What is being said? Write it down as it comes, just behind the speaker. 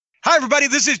Hi, everybody.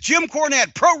 This is Jim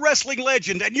Cornette, pro wrestling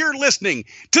legend, and you're listening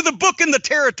to the Book in the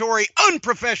Territory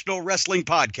Unprofessional Wrestling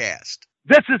Podcast.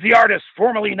 This is the artist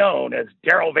formerly known as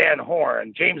Daryl Van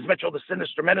Horn, James Mitchell, the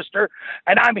Sinister Minister,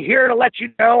 and I'm here to let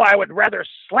you know I would rather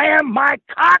slam my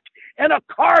cock in a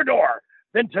car door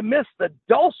than to miss the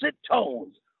dulcet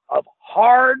tones of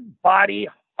Hard Body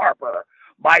Harper,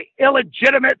 my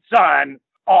illegitimate son,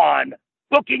 on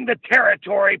Booking the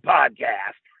Territory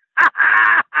podcast.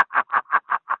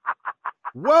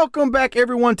 Welcome back,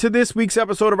 everyone, to this week's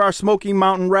episode of our Smoky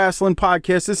Mountain Wrestling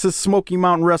podcast. This is Smoky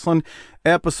Mountain Wrestling,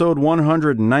 episode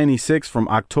 196 from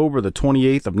October the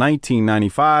 28th of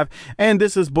 1995. And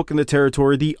this is Booking the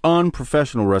Territory, the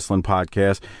unprofessional wrestling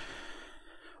podcast.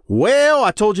 Well,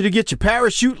 I told you to get your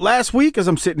parachute last week as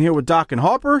I'm sitting here with Doc and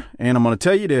Harper, and I'm going to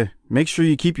tell you to make sure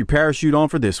you keep your parachute on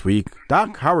for this week.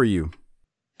 Doc, how are you?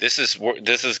 This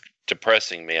is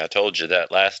depressing me. I told you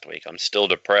that last week. I'm still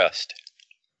depressed.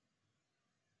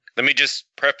 Let me just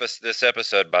preface this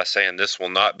episode by saying this will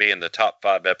not be in the top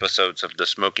 5 episodes of the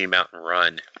Smoky Mountain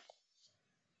Run.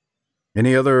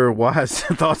 Any other wise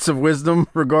thoughts of wisdom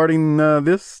regarding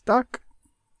this, Doc?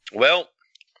 Well,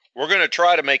 we're going to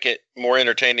try to make it more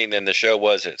entertaining than the show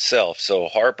was itself. So,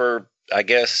 Harper, I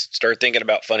guess, start thinking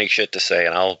about funny shit to say,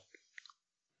 and I'll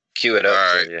cue it up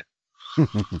for you.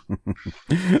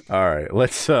 All right.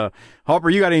 Let's, Harper,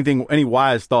 you got any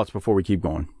wise thoughts before we keep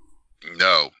going?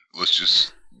 No. Let's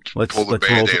just pull the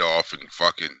Band-Aid off and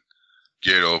fucking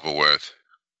get it over with.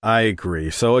 I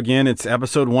agree. So again, it's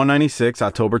episode 196,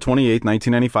 October 28th,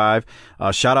 1995.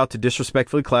 Shout out to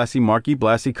Disrespectfully Classy, Marky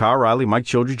Blassie, Kyle Riley, Mike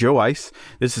Childry, Joe Ice.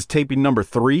 This is taping number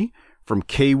 3 from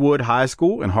Kaywood High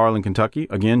School in Harlan, Kentucky.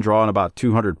 Again, drawing about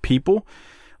 200 people.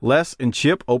 Les and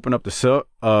Chip open up the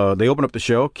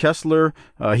show. Kessler,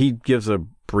 he gives a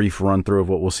brief run through of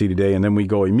what we'll see today, and then we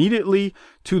go immediately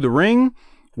to the ring,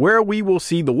 where we will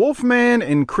see the Wolfman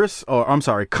and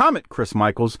Comet Chris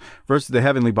Michaels versus the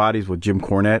Heavenly Bodies with Jim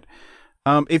Cornette.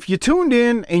 If you tuned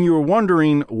in and you were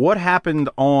wondering what happened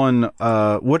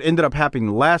what ended up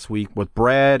happening last week with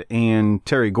Brad and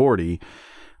Terry Gordy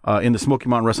in the Smoky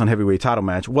Mountain Wrestling Heavyweight title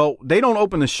match, well, they don't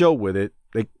open the show with it.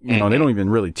 They don't even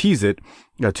really tease it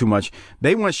too much.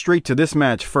 They went straight to this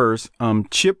match first.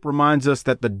 Chip reminds us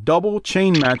that the double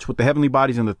chain match with the Heavenly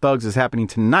Bodies and the Thugs is happening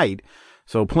tonight.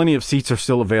 So plenty of seats are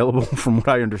still available from what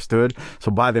I understood.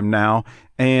 So buy them now.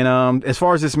 And as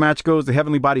far as this match goes, the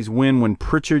Heavenly Bodies win when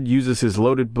Pritchard uses his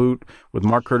loaded boot with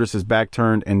Mark Curtis's back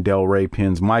turned and Del Rey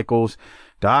pins Michaels.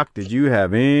 Doc, did you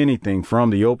have anything from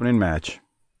the opening match?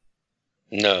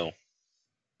 No.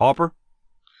 Harper?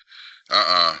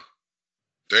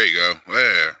 There you go.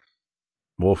 There.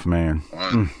 Wolfman.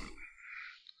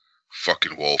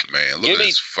 Fucking Wolfman. Look at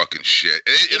this fucking shit.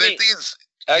 And the thing is,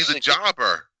 he's a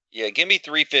jobber. Yeah, give me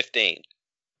 315.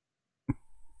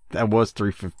 That was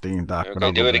 315, Doc.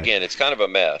 Okay, do it again. It's kind of a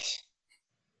mess.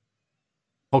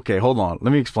 Okay, hold on.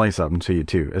 Let me explain something to you,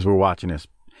 too, as we're watching this.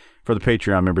 For the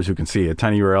Patreon members who can see it,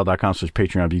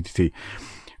 tinyurl.com/PatreonBTT.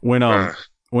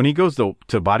 When he goes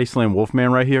to body slam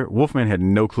Wolfman right here, Wolfman had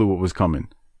no clue what was coming.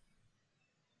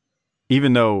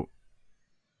 Even though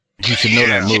he should know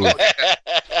that move.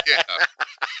 Yeah.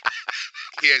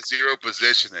 He had zero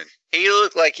positioning. He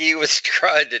looked like he was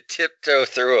trying to tiptoe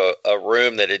through a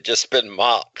room that had just been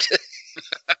mopped.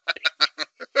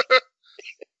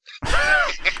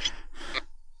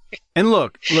 And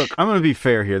look, I'm going to be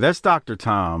fair here. That's Dr.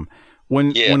 Tom.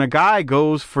 When a guy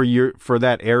goes for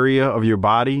that area of your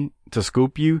body to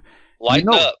scoop you, lighten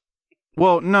up.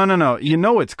 Well, no. You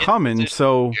know it's coming,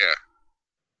 so yeah.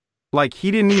 Like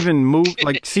he didn't even move.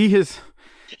 Like see his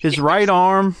right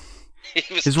arm.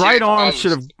 His right arm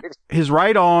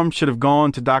should have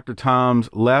gone to Dr. Tom's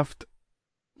left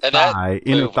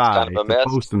inner thigh to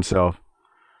post himself.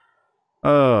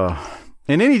 And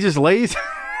then he just lays.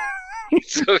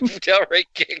 So Del Rey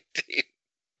kicked him.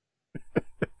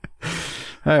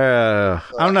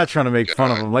 I'm not trying to make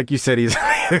fun of him. Like you said, he's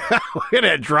look at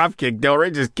that drop kick. Del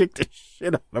Rey just kicked the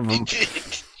shit out of him.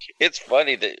 It's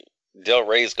funny that Del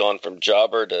Rey's gone from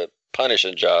jobber to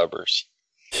punishing jobbers.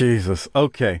 Jesus.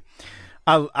 Okay.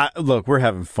 Look, we're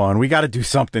having fun. We got to do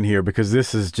something here because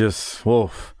this is just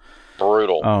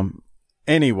brutal.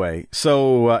 Anyway,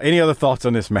 so any other thoughts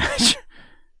on this match?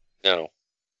 No.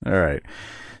 All right.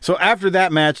 So after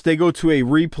that match, they go to a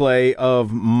replay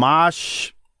of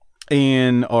Mosh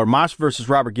versus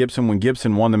Robert Gibson when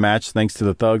Gibson won the match thanks to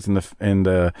the Thugs and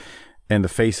the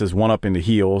Faces one up in the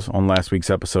heels on last week's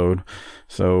episode.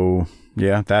 So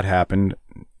yeah, that happened.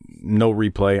 No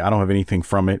replay. I don't have anything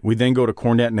from it. We then go to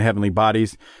Cornette and the Heavenly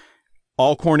Bodies.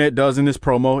 All Cornette does in this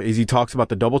promo is he talks about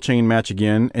the double chain match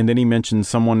again, and then he mentions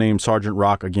someone named Sergeant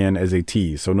Rock again as a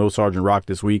tease. So no Sergeant Rock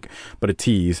this week, but a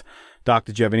tease. Doc,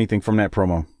 did you have anything from that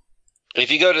promo?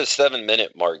 If you go to the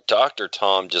 7-minute mark, Dr.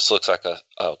 Tom just looks like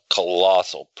a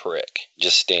colossal prick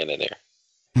just standing there.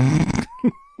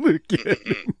 Look at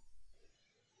him.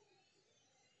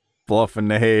 Fluffing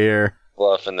the hair.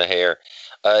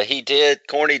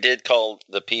 Corny did call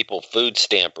the people food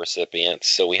stamp recipients,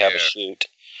 so we have a shoot.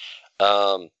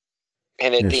 And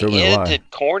at the end,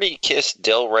 did Corny kiss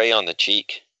Del Rey on the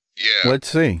cheek? Yeah. Let's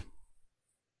see.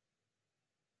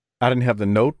 I didn't have the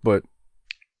note, but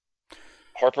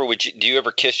Harper, do you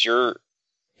ever kiss your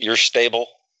stable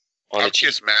on the cheek?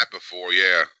 I've kissed Matt before,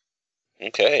 yeah.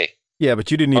 Okay. Yeah, but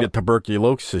you didn't need a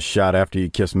tuberculosis shot after you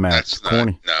kissed Matt. That's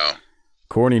Corny. No.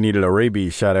 Corny needed a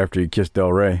rabies shot after you kissed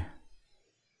Del Rey.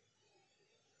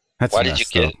 Why did you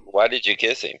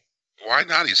kiss him? Why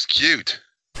not? He's cute.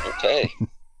 Okay.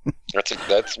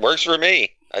 That's works for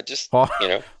me. I just,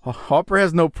 Harper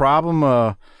has no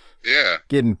problem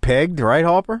getting pegged, right,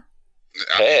 Harper?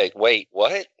 Pegged? Wait,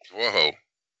 what? Whoa.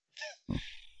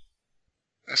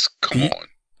 Come on.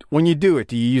 When you do it,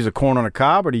 do you use a corn on a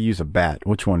cob or do you use a bat?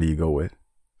 Which one do you go with?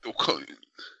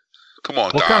 Come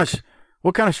on, Doc.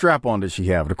 What kind of strap-on does she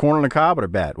have? The corn on the cob or the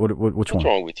bat? Which one? What's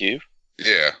wrong with you?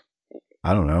 Yeah.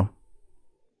 I don't know.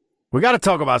 We got to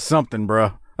talk about something,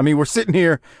 bro. I mean, we're sitting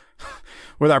here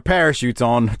with our parachutes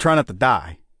on, trying not to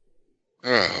die.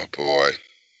 Oh, boy.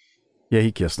 Yeah,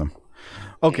 he kissed him.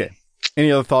 Okay.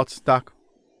 Any other thoughts, Doc?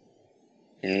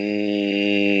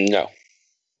 No.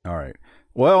 All right.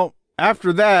 Well,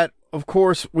 after that, of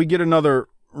course, we get another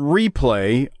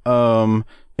replay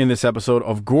in this episode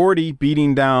of Gordy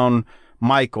beating down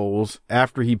Michaels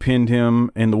after he pinned him,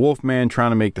 and the Wolfman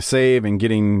trying to make the save and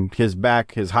getting his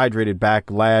hydrated back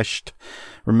lashed.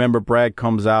 Remember, Brad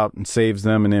comes out and saves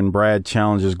them, and then Brad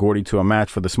challenges Gordy to a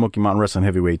match for the Smoky Mountain Wrestling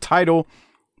Heavyweight title,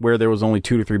 where there was only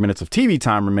 2 to 3 minutes of TV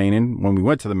time remaining when we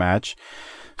went to the match.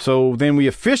 So then we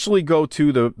officially go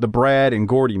to the Brad and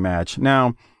Gordy match.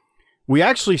 Now, we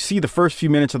actually see the first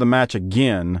few minutes of the match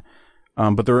again,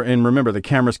 but remember, the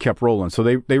cameras kept rolling. So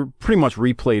they pretty much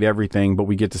replayed everything, but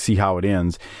we get to see how it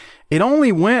ends. It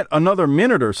only went another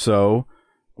minute or so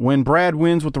when Brad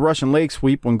wins with the Russian leg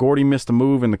sweep when Gordy missed a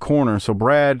move in the corner. So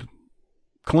Brad,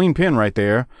 clean pin right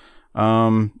there.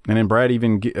 And then Brad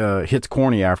even hits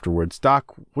Corny afterwards.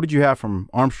 Doc, what did you have from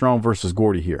Armstrong versus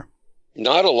Gordy here?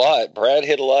 Not a lot. Brad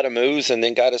hit a lot of moves and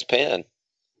then got his pin.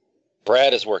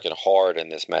 Brad is working hard in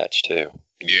this match, too.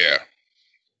 Yeah.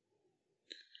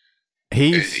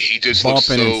 He just looks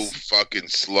so fucking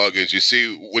sluggish. You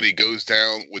see when he goes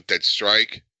down with that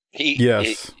strike?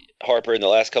 Harper, in the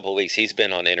last couple of weeks, he's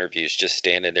been on interviews just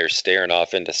standing there staring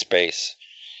off into space.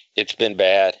 It's been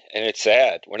bad, and it's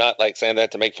sad. We're not saying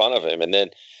that to make fun of him. And then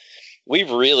we've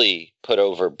really put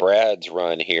over Brad's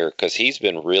run here because he's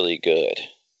been really good.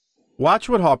 Watch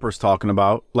what Harper's talking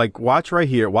about. Watch right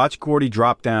here. Watch Gordy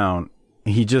drop down.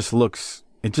 He just looks...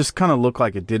 It just kind of looked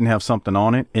like it didn't have something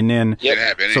on it. And then... It didn't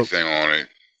have anything on it.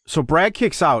 So Brad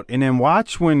kicks out. And then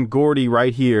watch when Gordy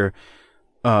right here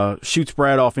shoots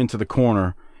Brad off into the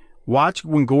corner. Watch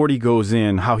when Gordy goes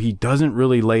in, how he doesn't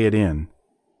really lay it in.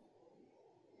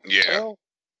 Yeah.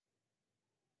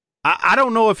 I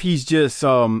don't know if he's just...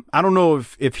 I don't know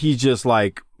if he's just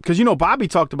because, Bobby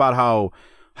talked about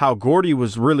how Gordy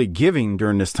was really giving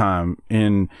during this time.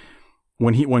 And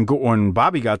when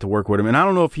Bobby got to work with him. And I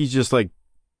don't know if he's just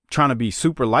trying to be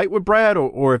super light with Brad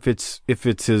or if it's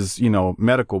his,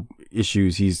 medical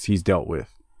issues he's dealt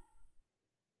with.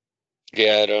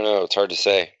 Yeah, I don't know. It's hard to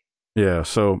say. Yeah.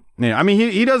 So, yeah, I mean,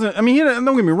 he doesn't,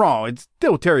 don't get me wrong. It's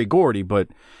still Terry Gordy, but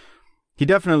he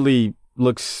definitely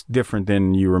looks different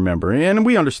than you remember. And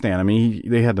we understand. I mean,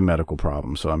 they had the medical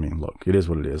problem. So, I mean, look, it is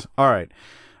what it is. All right.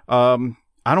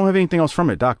 I don't have anything else from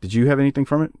it. Doc, did you have anything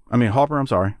from it? I mean, Harper, I'm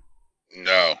sorry.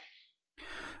 No.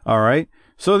 All right.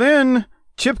 So then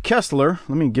Chip Kessler,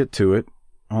 let me get to it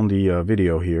on the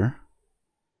video here.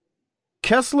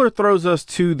 Kessler throws us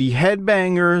to the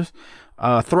Headbangers,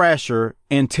 Thrasher,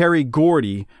 and Terry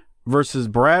Gordy versus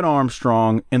Brad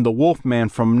Armstrong and the Wolfman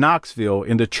from Knoxville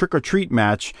in the Trick or Treat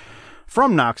match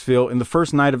from Knoxville in the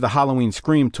first night of the Halloween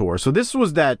Scream Tour. So this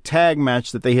was that tag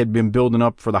match that they had been building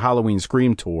up for the Halloween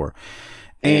Scream Tour.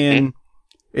 And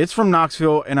it's from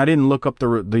Knoxville, and I didn't look up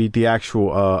the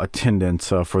actual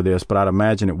attendance for this, but I'd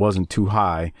imagine it wasn't too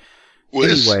high. Well,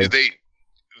 anyway,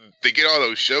 they get all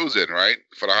those shows in, right,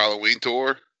 for the Halloween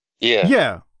tour? Yeah.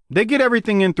 Yeah. They get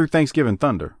everything in through Thanksgiving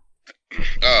Thunder.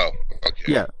 Oh,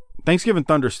 okay. Yeah. Thanksgiving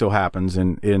Thunder still happens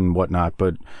and whatnot,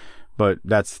 but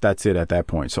that's it at that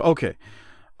point. So, okay.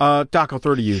 Doc, I'll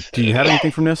throw to you. Do you have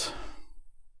anything from this?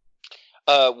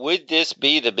 Would this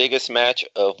be the biggest match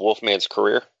of Wolfman's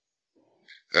career?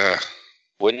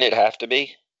 Wouldn't it have to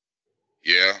be?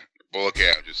 Yeah. Well, look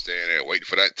at him just standing there waiting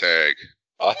for that tag.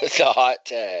 Oh, it's a hot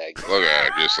tag. Look at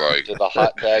him just like... To the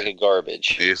hot bag of garbage.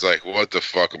 He's like, what the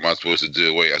fuck am I supposed to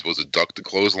do? Wait, I'm supposed to duck the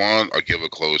clothesline or give a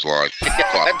clothesline?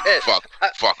 Fuck,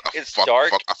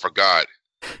 I forgot.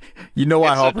 You know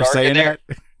why Harper's saying that?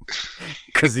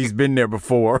 Because he's been there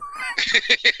before.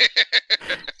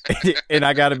 And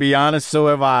I got to be honest, so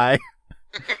have I.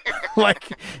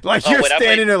 like you're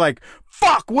standing there like,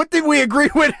 fuck, what did we agree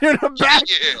with in the back?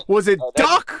 Yeah. Was it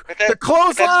duck, the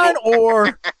clothesline,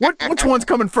 or which one's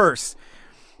coming first?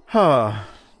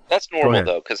 That's normal,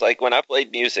 though, because like when I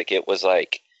played music, it was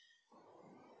like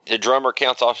the drummer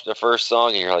counts off the first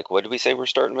song, and you're like, what did we say we're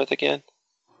starting with again?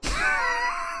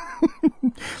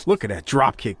 Look at that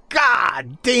drop kick.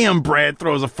 God damn, Brad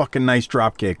throws a fucking nice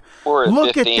drop kick. Or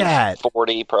look 15, at that.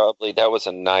 40 probably. That was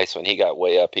a nice one. He got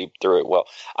way up. He threw it well.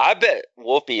 I bet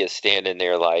Wolfie is standing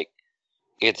there like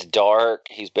it's dark.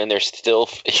 He's been there still.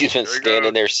 He's been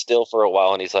standing there still for a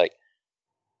while, and he's like,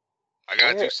 I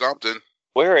got to do something.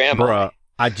 Where am I?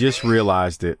 I just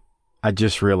realized it.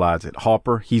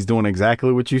 Harper, he's doing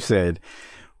exactly what you said.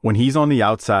 When he's on the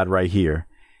outside right here,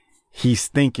 he's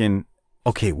thinking,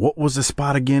 okay, what was the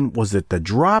spot again? Was it the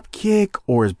drop kick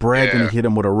or is Brad going to hit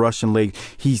him with a Russian leg?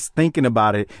 He's thinking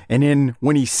about it. And then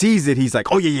when he sees it, he's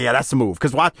like, oh, yeah, that's the move.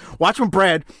 Because watch when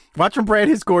Brad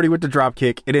hits Gordy with the drop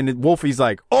kick. And then Wolfie's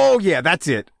like, oh, yeah, that's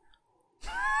it.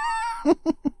 This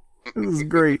is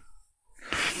great.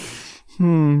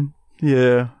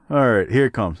 Yeah. All right, here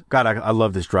it comes. God, I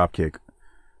love this drop kick.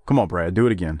 Come on, Brad, do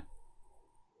it again.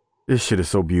 This shit is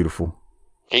so beautiful.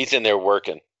 He's in there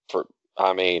working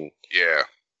yeah.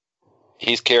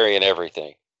 He's carrying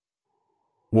everything.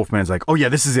 Wolfman's like, oh, yeah,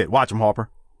 this is it. Watch him, Harper.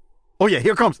 Oh, yeah,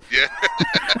 here it comes. Yeah.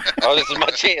 Oh, this is my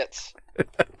chance.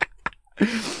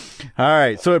 All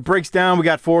right, so it breaks down. We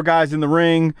got 4 guys in the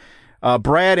ring.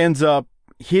 Brad ends up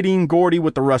hitting Gordy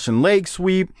with the Russian leg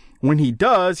sweep. When he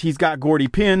does, he's got Gordy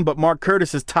pinned, but Mark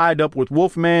Curtis is tied up with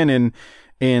Wolfman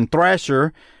and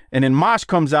Thrasher. And then Mosh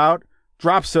comes out,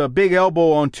 drops a big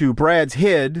elbow onto Brad's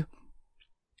head.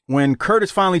 When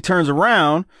Curtis finally turns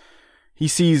around, he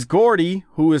sees Gordy,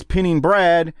 who is pinning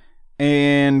Brad,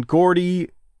 and Gordy,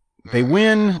 they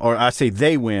win, or I say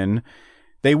they win.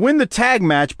 They win the tag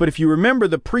match, but if you remember,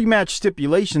 the pre-match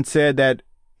stipulation said that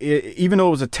even though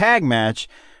it was a tag match,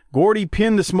 Gordy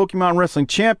pinned the Smoky Mountain Wrestling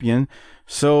champion,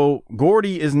 so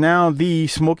Gordy is now the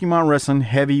Smoky Mountain Wrestling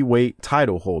heavyweight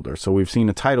title holder. So we've seen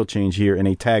a title change here in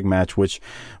a tag match, which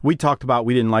we talked about.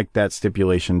 We didn't like that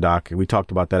stipulation, Doc. We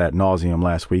talked about that ad nauseum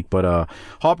last week. But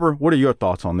Harper, what are your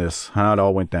thoughts on this? How it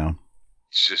all went down?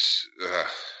 It's just,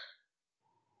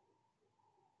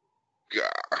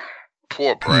 God,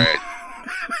 poor Brad.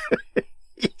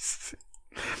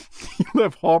 You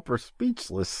left Harper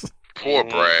speechless. Poor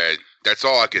Brad. That's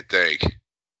all I could think.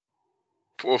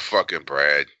 Poor fucking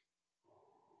Brad.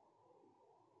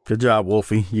 Good job,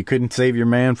 Wolfie. You couldn't save your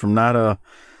man from not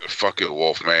fucking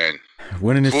Wolfman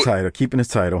winning his title, keeping his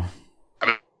title. I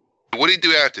mean, what did he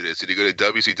do after this? Did he go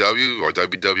to WCW or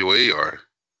WWE or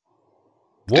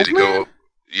Wolfman? Did he go?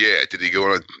 Yeah, did he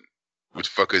go on with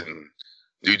fucking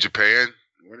New Japan?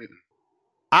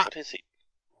 What is he?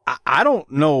 I don't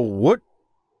know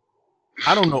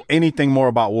I don't know anything more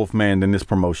about Wolfman than this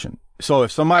promotion. So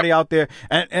if somebody out there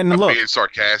and look, being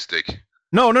sarcastic.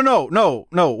 No.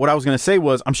 What I was going to say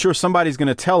was, I'm sure somebody's going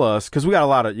to tell us, because we got a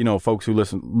lot of folks who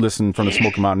listen from the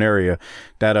Smoky Mountain area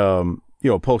that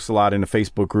post a lot in the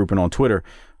Facebook group and on Twitter,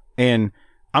 and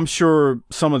I'm sure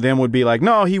some of them would be like,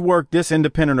 no, he worked this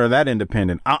independent or that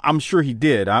independent. I'm sure he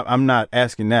did. I'm not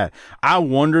asking that. I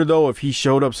wonder, though, if he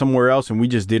showed up somewhere else and we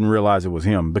just didn't realize it was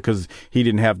him because he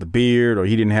didn't have the beard or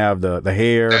he didn't have the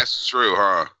hair. That's true,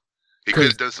 huh? He could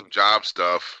have done some job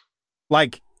stuff.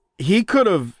 Like, he could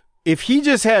have, if he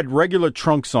just had regular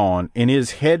trunks on and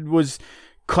his head was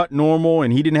cut normal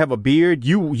and he didn't have a beard,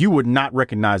 you would not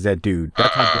recognize that dude.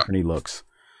 That's how different he looks.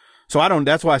 So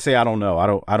that's why I say I don't know.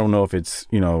 I don't know if it's,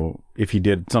 if he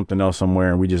did something else somewhere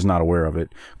and we just not aware of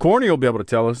it. Corny will be able to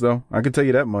tell us, though. I can tell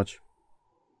you that much.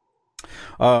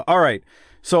 All right.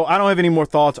 So I don't have any more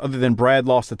thoughts other than Brad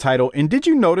lost the title. And did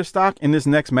you notice, Doc, in this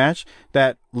next match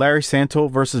that Larry Santo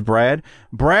versus Brad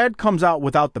comes out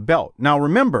without the belt. Now,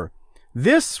 remember,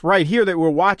 this right here that we're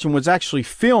watching was actually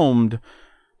filmed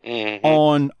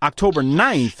on October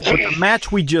 9th, but the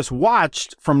match we just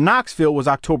watched from Knoxville was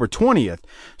October 20th.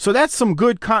 So that's some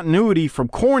good continuity from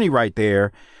Corny right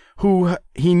there, who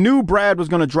he knew Brad was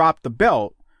going to drop the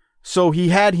belt. So he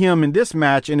had him in this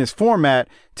match, in his format,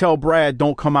 tell Brad,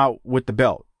 don't come out with the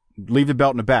belt. Leave the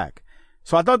belt in the back.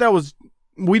 So I thought that was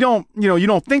we don't, you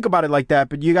don't think about it like that,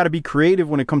 but you got to be creative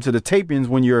when it comes to the tapings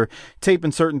when you're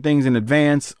taping certain things in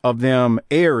advance of them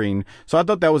airing. So I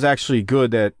thought that was actually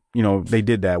good that, they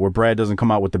did that, where Brad doesn't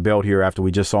come out with the belt here after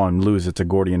we just saw him lose it to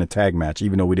Gordy in a tag match,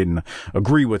 even though we didn't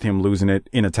agree with him losing it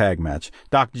in a tag match.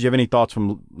 Doc, did you have any thoughts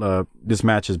from this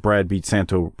match as Brad beat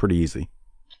Santo pretty easy?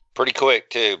 Pretty quick,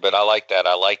 too, but I like that.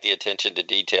 I like the attention to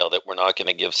detail that we're not going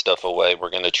to give stuff away. We're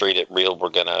going to treat it real. We're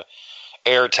going to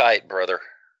airtight, brother.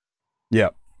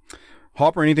 Yeah.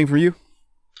 Harper, anything from you?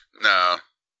 No.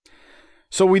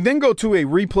 So we then go to a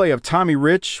replay of Tommy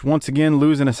Rich once again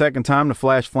losing a second time to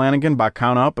Flash Flanagan by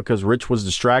count out because Rich was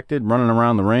distracted running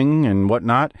around the ring and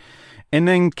whatnot. And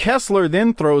then Kessler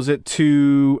then throws it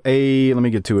to let me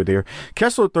get to it there.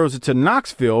 Kessler throws it to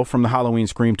Knoxville from the Halloween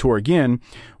Scream Tour again,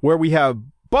 where we have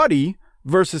Buddy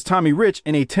versus Tommy Rich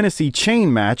in a Tennessee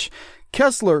chain match.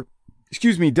 Kessler,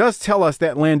 does tell us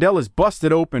that Landell is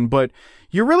busted open, but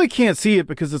you really can't see it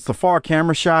because it's the far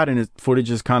camera shot and his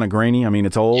footage is kind of grainy. I mean,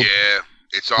 it's old. Yeah,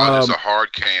 it's a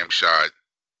hard cam shot.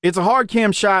 It's a hard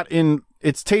cam shot, and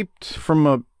it's taped from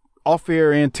a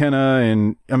off-air antenna,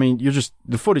 and I mean,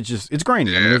 the footage it's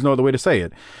grainy. Yeah. I mean, there's no other way to say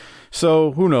it.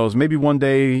 So who knows? Maybe one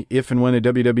day, if and when the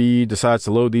WWE decides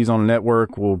to load these on a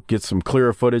network, we'll get some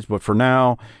clearer footage. But for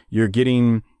now, you're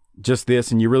getting just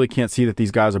this, and you really can't see that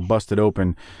these guys are busted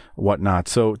open, whatnot.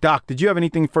 So, Doc, did you have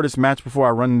anything for this match before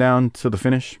I run down to the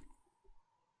finish?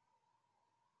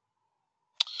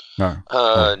 No.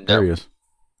 There he is.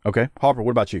 Okay. Harper,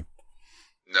 what about you?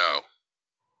 No.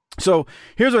 So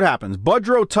here's what happens.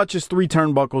 Budrow touches 3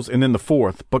 turnbuckles and then the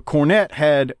 4th, but Cornette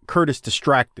had Curtis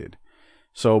distracted.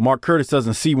 So Mark Curtis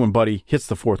doesn't see when Buddy hits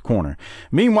the 4th corner.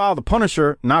 Meanwhile, the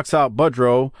Punisher knocks out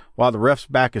Budrow while the ref's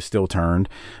back is still turned.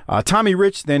 Tommy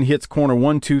Rich then hits corner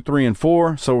 1, 2, 3, and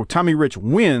 4. So Tommy Rich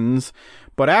wins,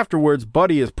 but afterwards,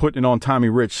 Buddy is putting it on Tommy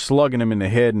Rich, slugging him in the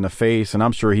head and the face, and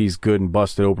I'm sure he's good and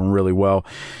busted open really well.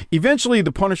 Eventually,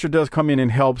 the Punisher does come in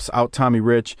and helps out Tommy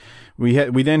Rich. We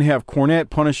then have Cornette,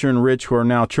 Punisher, and Rich, who are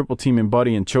now triple teaming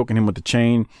Buddy and choking him with the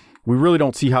chain. We really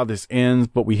don't see how this ends,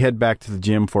 but we head back to the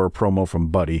gym for a promo from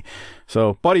Buddy.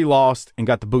 So Buddy lost and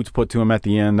got the boots put to him at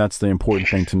the end. That's the important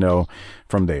thing to know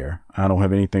from there. I don't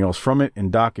have anything else from it.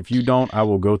 And Doc, if you don't, I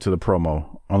will go to the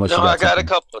promo. I got a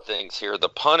couple of things here. The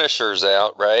Punisher's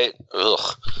out, right?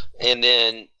 Ugh. And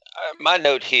then my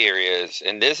note here is,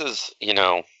 and this is,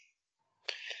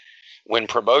 when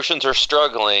promotions are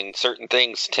struggling, certain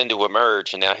things tend to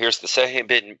emerge. And now here's the second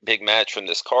big match from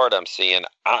this card I'm seeing.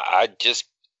 I just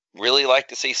really like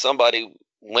to see somebody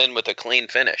win with a clean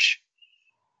finish.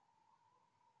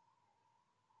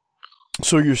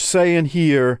 So you're saying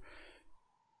here,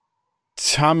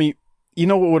 Tommy,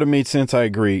 what would have made sense? I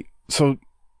agree. So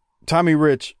Tommy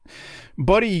Rich,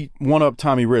 Buddy won up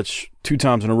Tommy Rich 2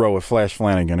 times in a row with Flash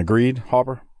Flanagan. Agreed,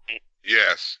 Harper?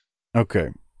 Yes.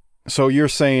 Okay. So you're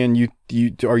saying you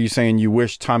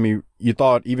wish you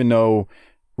thought even though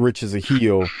Rich is a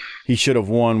heel, he should have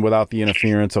won without the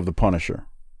interference of the Punisher?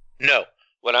 No.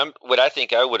 What I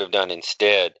think I would have done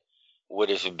instead would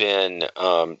have been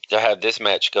to have this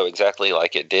match go exactly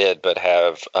like it did, but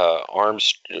have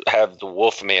the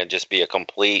Wolfman just be a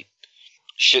complete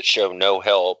shit show, no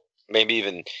help. Maybe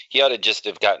even he ought to just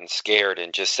have gotten scared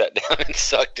and just sat down and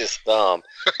sucked his thumb.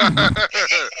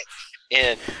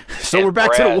 So we're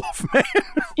back to the Wolfman.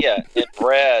 Yeah, and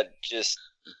Brad just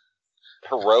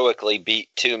heroically beat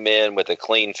 2 men with a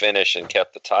clean finish and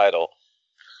kept the title.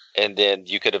 And then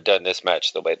you could have done this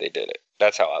match the way they did it.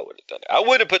 That's how I would have done it. I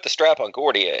would have put the strap on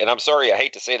Gordy. And I'm sorry, I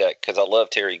hate to say that because I love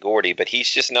Terry Gordy, but he's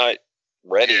just not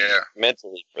ready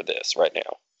mentally for this right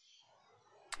now.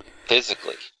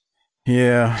 Physically.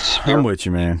 Yeah, I'm with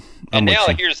you, man.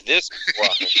 Here's this.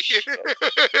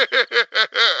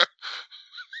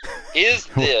 Is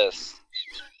this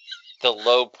the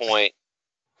low point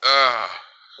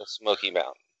of Smoky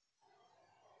Mountain?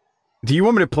 Do you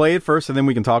want me to play it first and then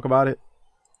we can talk about it?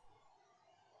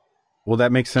 Will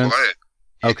that make sense?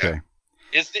 Okay.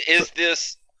 Is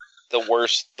this the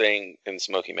worst thing in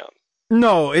Smoky Mountain?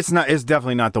 No, it's not. It's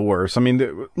definitely not the worst. I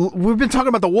mean, we've been talking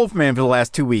about the Wolfman for the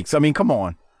last 2 weeks. I mean, come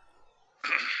on.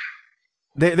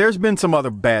 There's been some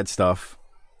other bad stuff.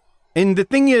 And the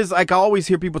thing is, like I always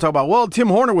hear people talk about, well, Tim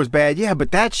Horner was bad. Yeah,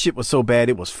 but that shit was so bad,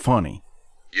 it was funny.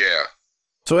 Yeah.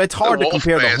 So it's hard to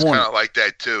compare the Horner. Kind of like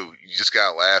that, too. You just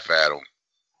got to laugh at him.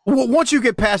 Well, once you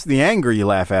get past the anger, you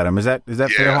laugh at him. Is that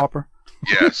fair, Hopper?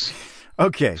 Yes.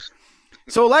 Okay.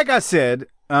 So like I said,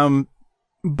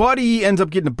 Buddy ends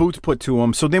up getting the boots put to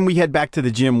him. So then we head back to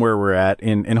the gym where we're at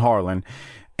in Harlan.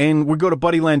 And we go to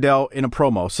Buddy Landell in a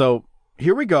promo. So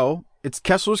here we go. It's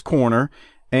Kessler's Corner.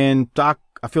 And Doc,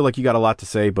 I feel like you got a lot to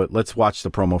say, but let's watch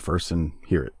the promo first and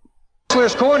hear it.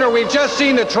 Wrestler's Corner. We've just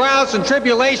seen the trials and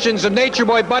tribulations of Nature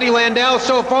Boy Buddy Landel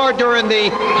so far during the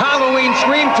Halloween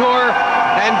Scream Tour.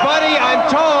 And Buddy, I'm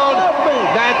told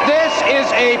that this is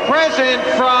a present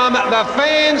from the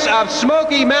fans of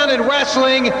Smoky Mountain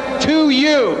Wrestling to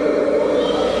you.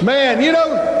 Man, you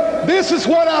know, this is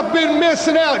what I've been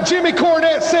missing out. Jimmy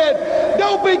Cornette said,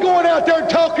 don't be going out there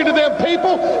talking to them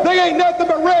people. They ain't nothing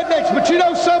but rednecks. But you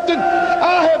know something?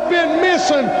 I have been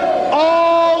missing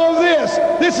all of this.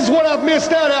 This is what I've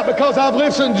missed out at because I've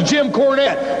listened to Jim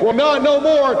Cornette. Well, not no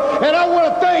more. And I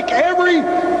want to thank every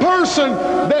person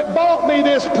that bought me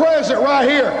this present right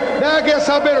here. Now, I guess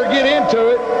I better get into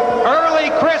it. Early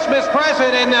Christmas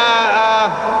present and,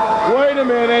 wait a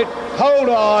minute. Hold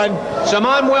on. Some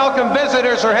unwelcome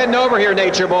visitors are heading over here,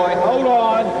 Nature Boy. Hold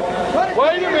on.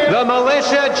 Wait a minute. The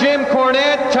Militia, Jim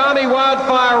Cornette, Tommy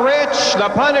Wildfire Rich, the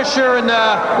Punisher, and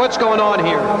what's going on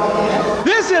here?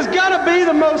 This has got to be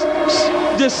the most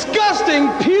disgusting,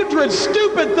 putrid,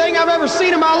 stupid thing I've ever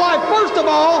seen in my life. First of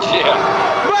all,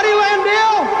 Buddy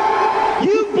Landel,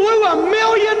 you blew $1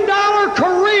 million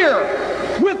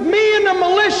career with me and the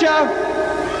Militia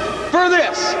for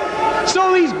this.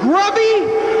 So these grubby,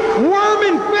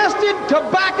 worm-infested,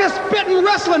 tobacco-spitting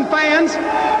wrestling fans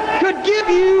could give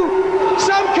you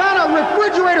some kind of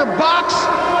refrigerator box,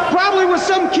 probably with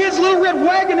some kid's little red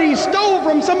wagon that he stole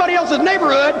from somebody else's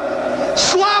neighborhood,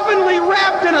 slovenly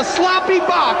wrapped in a sloppy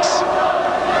box.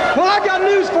 Well, I got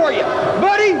news for you,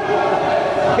 buddy.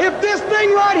 If this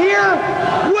thing right here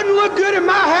wouldn't look good in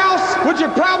my house, which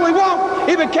it probably won't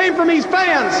if it came from these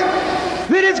fans,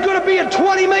 then it's going to be in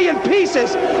 20 million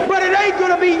pieces, but it ain't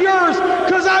going to be yours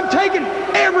because I'm taking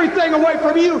everything away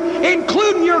from you,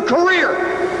 including your career.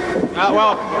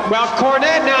 Well,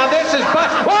 Cornette, now this is...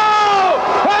 Whoa!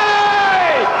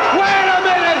 Hey! Wait a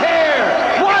minute here!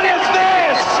 What is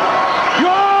this?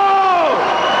 Whoa!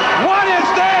 What is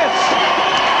this?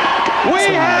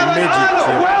 We have an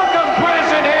unwelcome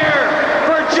present here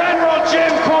for General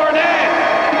Jim Cornette.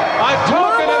 A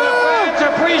token of the fans'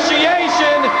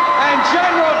 appreciation, and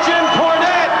General Jim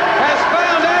Cornette has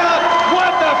found out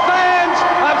what the fans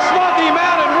of Smoky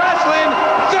Mountain Wrestling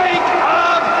think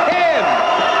of him.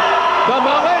 The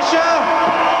Militia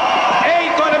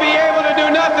ain't going to be able to do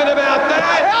nothing about that.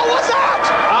 What the hell was that?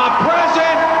 A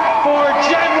present for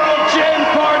General Jim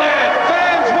Cornette.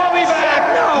 Fans, we'll be back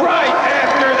right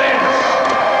after this.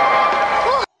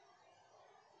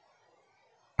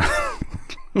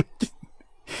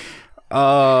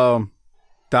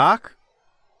 Doc?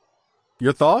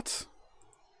 Your thoughts?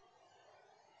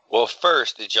 Well,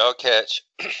 first, did y'all catch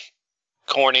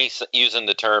Corny using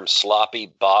the term sloppy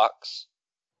box?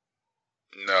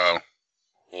 No.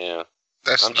 Yeah.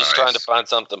 I'm just trying to find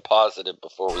something positive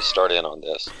before we start in on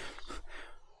this.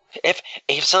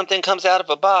 If something comes out of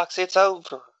a box, it's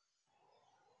over.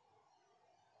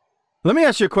 Let me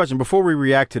ask you a question before we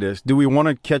react to this. Do we want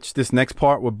to catch this next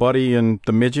part with Buddy and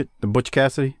the midget, the Butch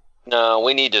Cassidy? No,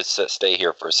 we need to stay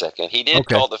here for a second. He did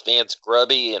call the fans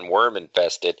grubby and worm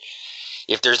infested.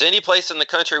 If there's any place in the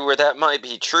country where that might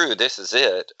be true, this is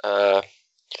it.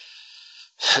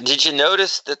 Did you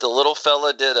notice that the little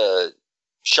fella did a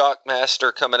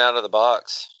Shockmaster coming out of the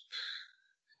box?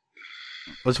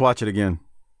 Let's watch it again.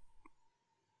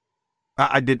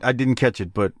 I didn't catch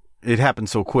it, but it happened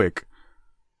so quick.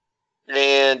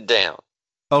 And down.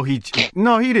 Oh,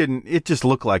 no, he didn't. It just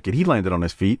looked like it. He landed on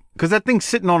his feet because that thing's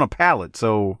sitting on a pallet.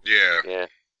 So yeah.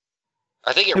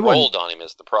 I think it rolled on him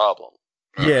is the problem.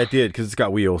 Yeah, it did because it's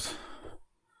got wheels.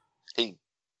 He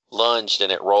lunged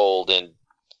and it rolled, and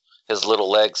his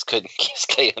little legs couldn't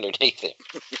stay underneath him.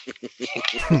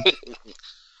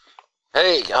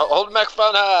 Hey, hold the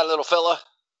microphone high, little fella.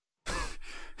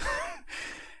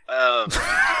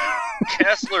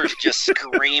 Kessler's just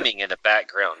screaming in the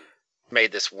background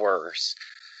made this worse.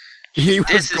 He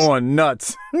was going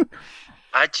nuts.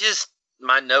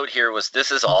 My note here was,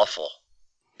 this is awful.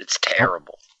 It's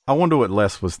terrible. I wonder what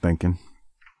Les was thinking.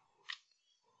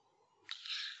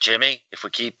 Jimmy, if we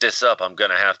keep this up, I'm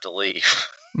going to have to leave.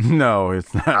 No,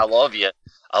 it's not. I love you.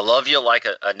 I love you like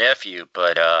a nephew,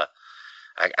 but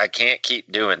I can't keep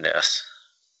doing this.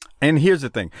 And here's the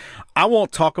thing. I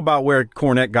won't talk about where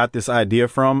Cornette got this idea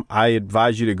from. I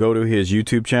advise you to go to his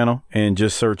YouTube channel and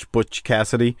just search Butch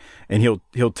Cassidy, and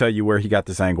he'll tell you where he got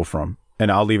this angle from.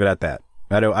 And I'll leave it at that.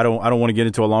 I don't want to get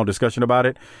into a long discussion about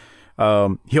it.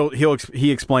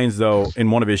 He explains, though, in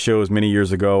one of his shows many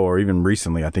years ago, or even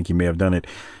recently, I think he may have done it.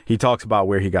 He talks about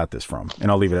where he got this from,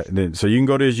 and I'll leave it at that. So you can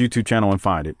go to his YouTube channel and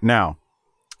find it. Now,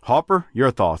 Harper,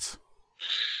 your thoughts?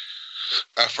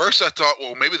 At first, I thought,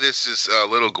 well, maybe this is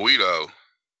little Guido.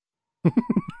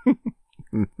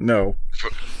 No.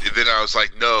 And then I was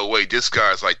like, no, wait, this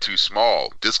guy's like too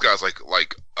small. This guy's like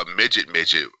a midget.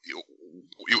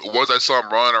 Once I saw him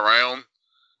running around,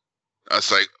 I was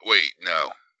like, wait, no,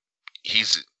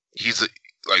 he's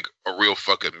like a real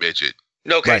fucking midget.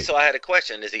 No, okay, Right. So I had a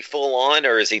question. Is he full on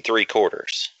or is he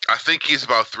 3/4? I think he's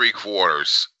about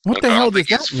 3/4. What the hell does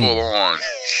he's that mean? full on.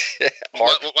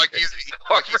 Like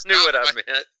he's knew what I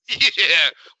meant.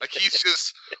 Yeah, like he's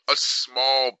just a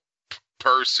small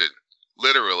person,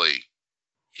 literally.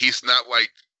 He's not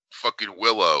like fucking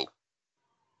Willow.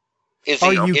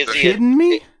 Are you kidding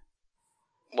me?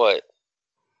 What?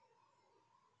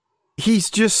 He's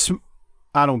just...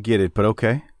 I don't get it, but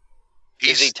okay.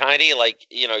 Is he tiny? Like,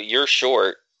 you're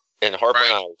short and Harper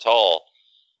and I are tall,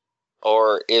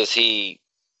 or is he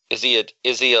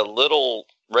a little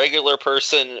regular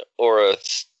person or a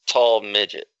tall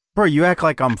midget? Bro, you act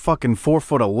like I'm fucking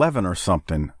 4'11" or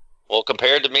something. Well,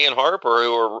 compared to me and Harper,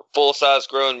 who are full-size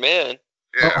grown men.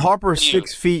 Yeah. Harper's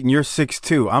 6 feet and you're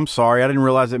 6'2". I'm sorry, I didn't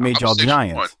realize it made y'all 6'1".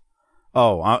 giants.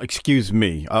 Oh, excuse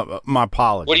me. My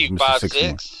apologies. What are you,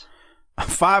 Mr. 5'6"?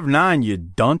 5'9", you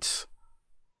dunce.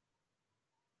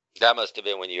 That must have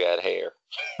been when you had hair.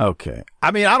 Okay.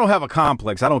 I mean, I don't have a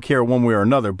complex. I don't care one way or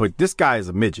another, but this guy is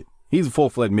a midget. He's a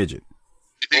full-fledged midget.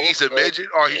 You think he's a midget,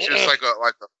 or he's just like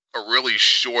a really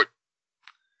short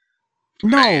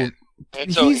man? No.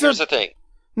 And so here's the thing.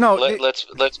 No.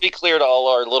 Let's be clear to all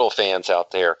our little fans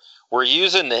out there. We're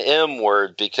using the M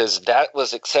word because that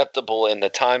was acceptable in the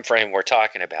time frame we're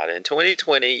talking about. In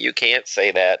 2020, you can't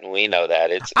say that, and we know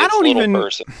that. It's little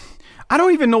person. I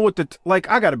don't even know what I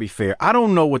got to be fair. I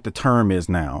don't know what the term is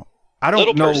now. I don't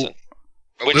little know. Person.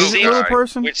 Little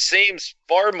person? Which seems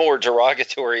far more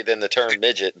derogatory than the term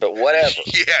midget, but whatever.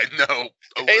 Yeah, no.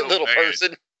 Hey, little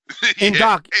person. And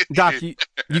Doc,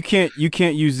 you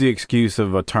can't use the excuse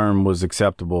of a term was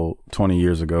acceptable 20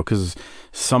 years ago because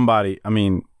somebody, I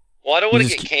mean. Well, I don't want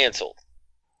to get canceled.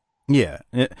 Yeah.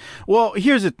 Well,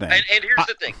 here's the thing. And here's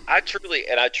the thing. I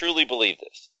truly believe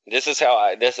this. This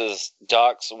is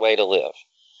Doc's way to live.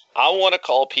 I want to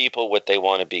call people what they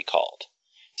want to be called.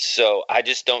 So I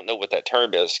just don't know what that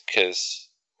term is because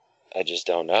I just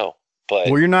don't know. But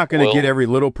well, you're not going to get every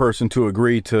little person to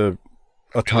agree to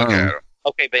a term.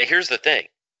 Okay, but here's the thing.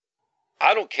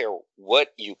 I don't care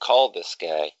what you call this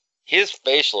guy. His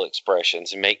facial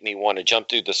expressions make me want to jump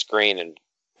through the screen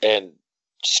and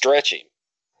stretch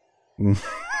him.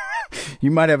 You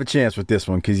might have a chance with this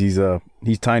one because he's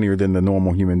tinier than the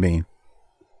normal human being.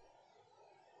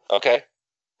 Okay.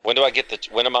 When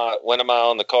am I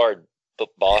on the card,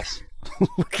 boss?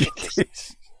 Look at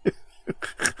this. Look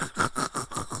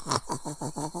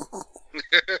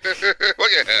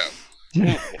at him.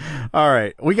 All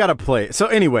right, we got to play it. So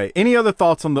anyway, any other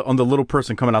thoughts on the little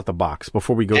person coming out the box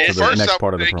before we go to the next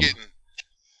part of the program?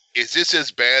 Is this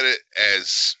as bad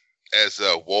as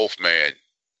Wolfman?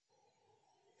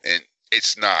 And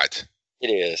it's not. It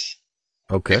is.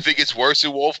 Okay. You think it's worse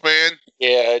than Wolfman?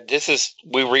 Yeah,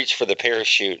 we reach for the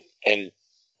parachute and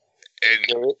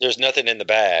there's nothing in the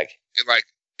bag. And like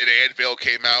an anvil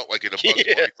came out like in a Bugs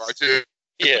Bunny cartoon.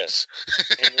 Yes.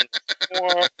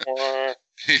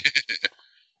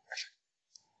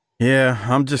 Yeah,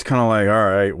 I'm just kind of like, all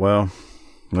right, well,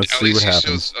 let's see what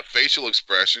happens. Shows facial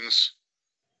expressions.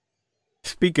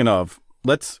 Speaking of,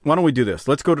 why don't we do this?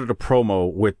 Let's go to the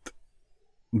promo with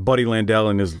Buddy Landell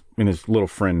and his little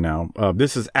friend now.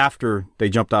 This is after they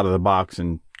jumped out of the box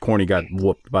and Corny got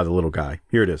whooped by the little guy.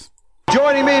 Here it is.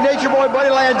 Joining me, Nature Boy Buddy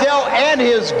Landell, and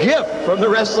his gift from the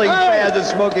wrestling fans at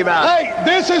Smoky Mountain. Hey,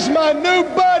 this is my new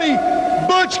buddy,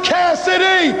 Butch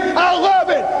Cassidy. I love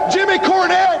it. Jimmy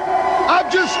Cornette,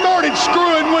 I've just started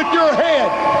screwing with your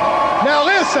head. Now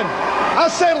listen, I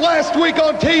said last week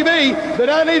on TV that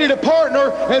I needed a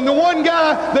partner, and the one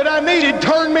guy that I needed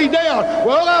turned me down.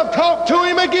 Well, I've talked to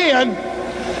him again,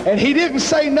 and he didn't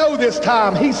say no this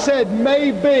time. He said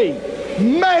maybe.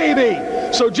 Maybe.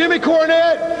 So, Jimmy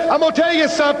Cornette, I'm going to tell you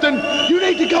something. You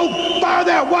need to go fire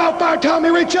that wildfire, Tommy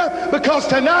Rich, up, because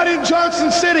tonight in Johnson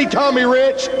City, Tommy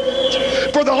Rich,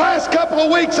 for the last couple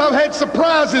of weeks, I've had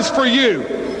surprises for you.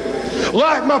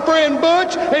 Like my friend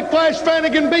Butch and Flash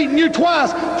Flanagan beating you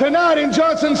twice tonight in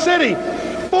Johnson City.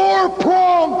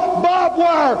 4-prong barbed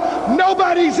wire.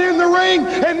 Nobody's in the ring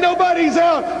and nobody's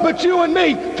out but you and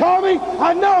me. Tommy,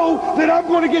 I know that I'm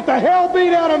going to get the hell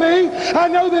beat out of me. I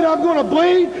know that I'm going to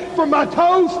bleed from my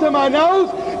toes to my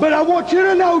nose. But I want you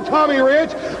to know, Tommy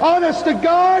Rich, honest to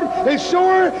God, as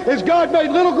sure as God made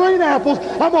little green apples,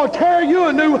 I'm going to tear you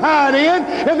a new hide in,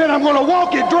 and then I'm going to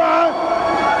walk it dry.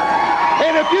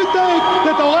 And if you think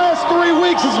that the last 3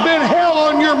 weeks has been hell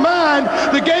on your mind,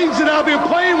 the games that I've been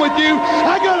playing with you.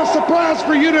 I got a surprise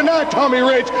for you tonight, Tommy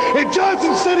Rich, in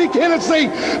Johnson City, Tennessee,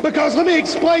 because let me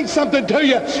explain something to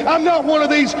you. I'm not one of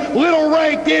these little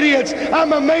ranked idiots.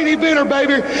 I'm a main eventer,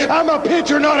 baby. I'm a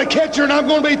pitcher, not a catcher, and I'm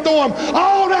going to be throwing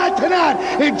all night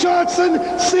tonight in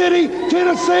Johnson City,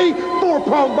 Tennessee.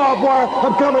 4-prong barbed wire.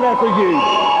 I'm coming after you.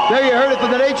 There you heard it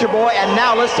from the Nature Boy, and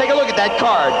now let's take a look at that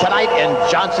card tonight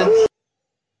in Johnson.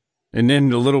 And then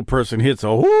the little person hits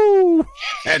a whoo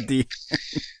at the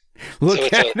look so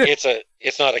at it.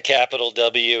 It's not a capital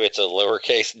W, it's a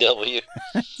lowercase W.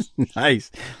 Nice.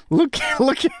 Look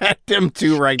at them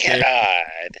two right there.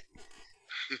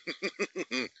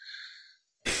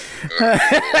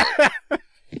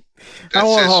 That's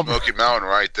it, Smoky Mountain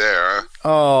right there. Huh?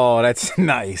 Oh, that's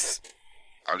nice.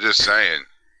 I'm just saying.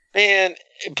 Man,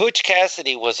 Butch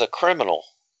Cassidy was a criminal.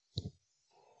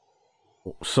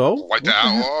 So? Like the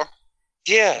outlaw?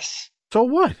 Yes. So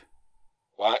what?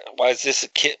 Why is this a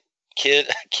kid,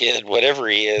 whatever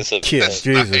he is? Kid, Jesus.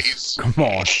 Nice. Come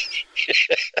on.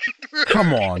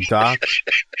 Come on, Doc.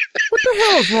 What the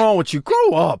hell is wrong with you?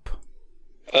 Grow up.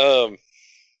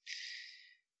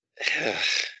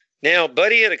 Now,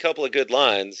 Buddy had a couple of good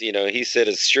lines. You know, he said,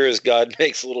 as sure as God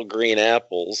makes little green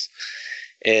apples,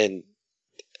 and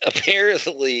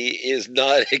apparently is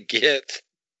not against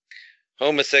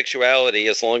homosexuality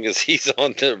as long as he's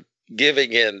on the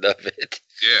giving end of it.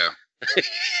 Yeah.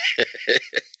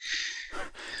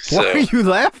 Why are you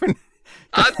laughing?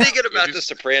 I'm thinking about The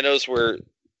Sopranos, where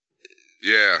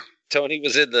Tony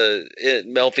was in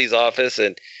Melfi's office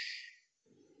and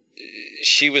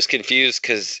she was confused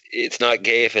because it's not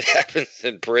gay if it happens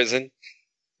in prison.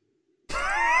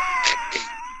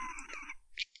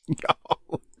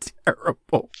 Oh,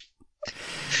 terrible.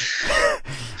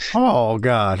 Oh,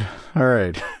 God. All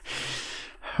right.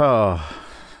 Oh.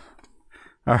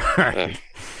 All right.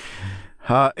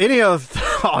 Any other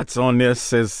thoughts on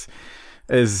this as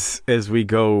we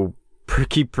go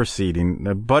keep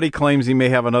proceeding? Buddy claims he may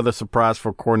have another surprise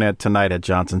for Cornette tonight at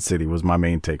Johnson City was my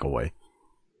main takeaway.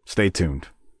 Stay tuned.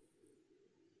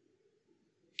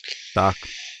 Doc?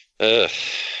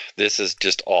 This is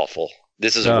just awful.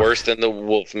 This is worse than the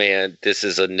Wolfman. This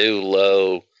is a new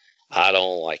low. I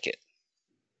don't like it.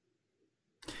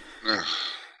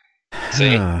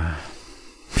 See?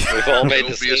 We've all made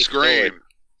the same scream.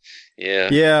 Yeah.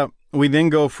 Yeah. We then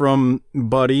go from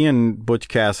Buddy and Butch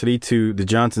Cassidy to the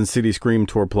Johnson City Scream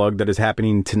Tour plug that is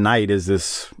happening tonight as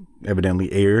this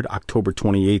evidently aired, October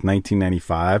 28th,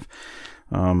 1995.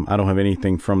 I don't have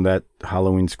anything from that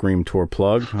Halloween Scream Tour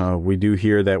plug. We do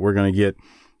hear that we're going to get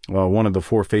one of the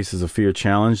 4 Faces of Fear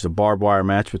challenge, the barbed wire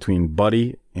match between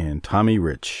Buddy and Tommy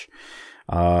Rich.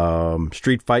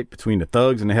 Street fight between the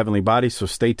Thugs and the Heavenly Bodies, so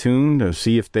stay tuned to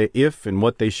see if and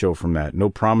what they show from that. No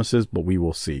promises, but we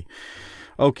will see.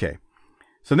 Okay,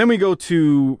 so then we go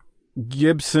to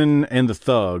Gibson and the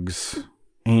Thugs,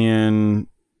 and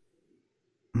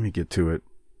let me get to it.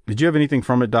 Did you have anything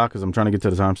from it, Doc, because I'm trying to get to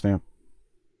the timestamp?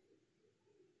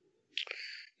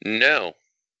 No.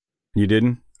 You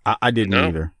didn't? I didn't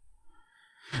either.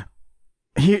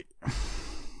 Here's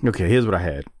what I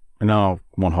had. And now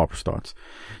one Harper starts.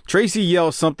 Tracy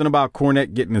yells something about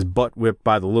Cornette getting his butt whipped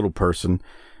by the little person.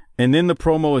 And then the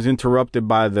promo is interrupted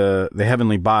by the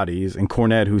Heavenly Bodies and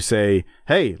Cornette, who say,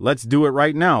 hey, let's do it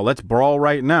right now. Let's brawl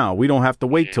right now. We don't have to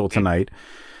wait till tonight.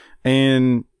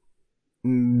 And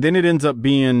then it ends up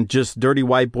being just Dirty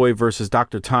White Boy versus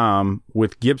Dr. Tom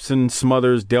with Gibson,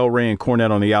 Smothers, Del Rey, and Cornette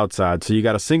on the outside. So you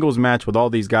got a singles match with all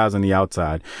these guys on the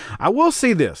outside. I will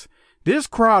say this. This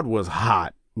crowd was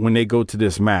hot when they go to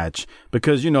this match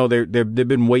because, you know, they've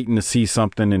been waiting to see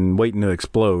something and waiting to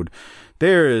explode.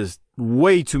 There is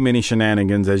way too many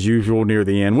shenanigans as usual near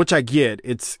the end, which I get.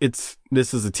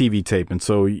 This is a TV tape, and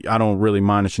so I don't really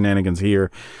mind the shenanigans here.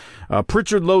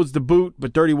 Pritchard loads the boot,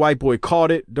 but Dirty White Boy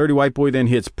caught it. Dirty White Boy then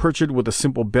hits Pritchard with a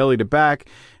simple belly to back,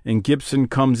 and Gibson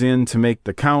comes in to make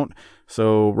the count.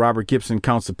 So Robert Gibson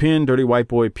counts the pin. Dirty White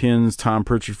Boy pins Tom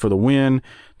Pritchard for the win.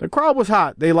 The crowd was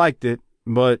hot. They liked it,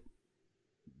 but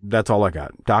that's all I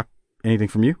got. Doc, anything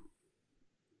from you?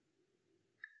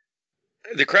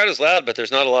 The crowd is loud, but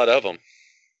there's not a lot of them.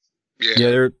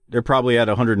 Yeah, they're probably at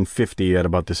 150 at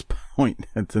about this point.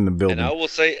 It's in the building. And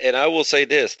I will say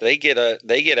this: they get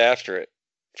after it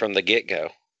from the get go.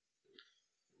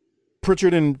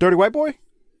 Pritchard and Dirty White Boy.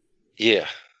 Yeah.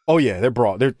 Oh yeah, they're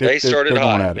broad. They started they're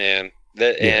hot, man.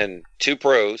 And 2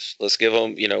 pros. Let's give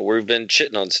them. You know, we've been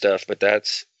shitting on stuff, but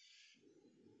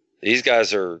these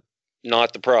guys are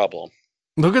not the problem.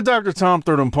 Look at Dr. Tom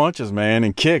throw them punches, man,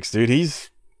 and kicks, dude.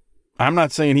 I'm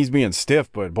not saying he's being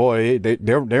stiff, but boy,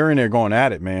 they're in there going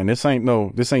at it, man. This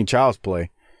ain't child's play.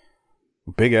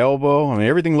 Big elbow. I mean,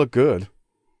 everything looked good.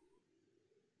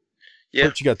 Yeah.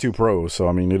 But you got 2 pros, so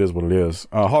I mean, it is what it is.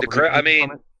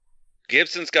 Harper,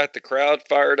 Gibson's got the crowd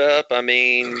fired up. I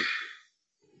mean,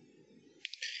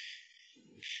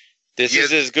 this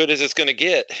is as good as it's going to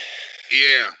get.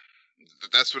 Yeah,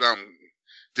 that's what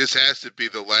this has to be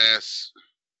the last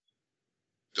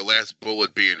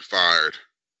bullet being fired.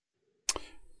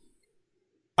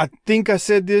 I think I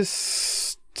said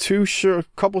this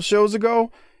couple shows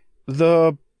ago.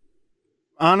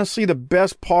 Honestly, the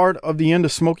best part of the end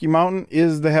of Smoky Mountain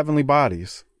is the Heavenly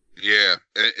Bodies. Yeah,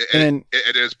 and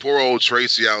there's poor old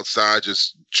Tracy outside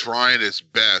just trying his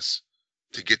best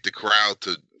to get the crowd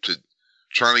to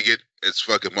trying to get as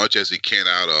fucking much as he can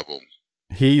out of them.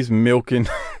 He's milking.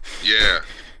 Yeah.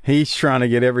 He's trying to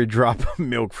get every drop of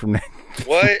milk from that.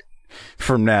 What?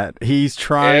 From that. He's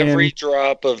trying. Every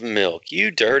drop of milk,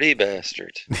 you dirty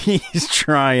bastard. He's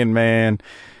trying, man.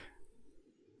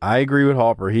 I agree with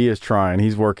Hopper. He is trying.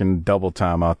 He's working double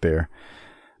time out there.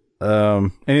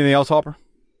 Anything else, Hopper?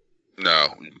 No,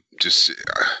 just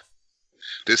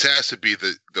this has to be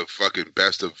the fucking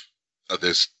best of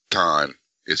this time.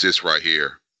 It's this right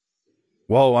here.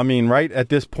 Well, I mean, right at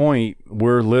this point,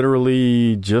 we're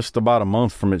literally just about a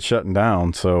month from it shutting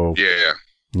down. So, yeah,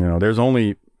 there's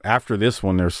only, after this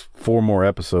one, there's 4 more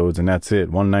episodes, and that's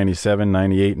it. 197,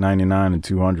 98, 99, and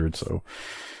 200. So,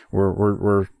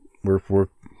 we're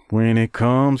when it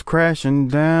comes crashing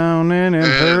down and it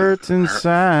hurts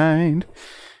inside.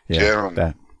 Yeah,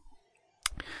 that.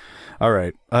 All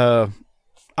right.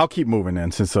 I'll keep moving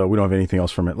then, since we don't have anything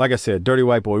else from it. Like I said, Dirty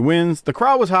White Boy wins. The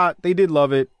crowd was hot. They did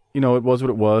love it. It was what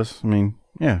it was. I mean,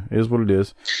 yeah, it is what it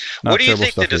is. What do you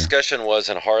think the discussion was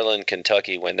in Harlan,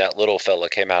 Kentucky when that little fella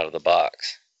came out of the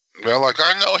box? Well,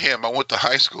 I know him. I went to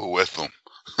high school with him.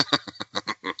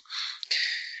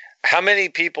 How many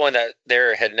people in that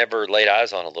there had never laid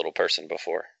eyes on a little person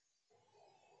before?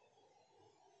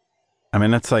 I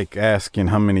mean, that's like asking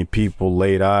how many people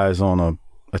laid eyes on a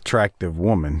attractive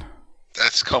woman.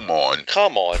 Come on,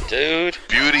 dude.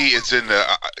 Beauty is in the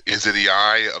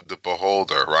eye of the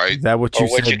beholder, right? Is that what you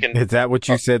said? Is that what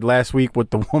you said last week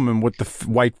with the woman with the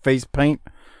white face paint?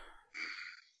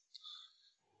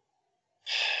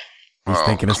 He's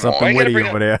thinking of something witty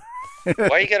over there.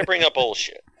 Why you got to bring up old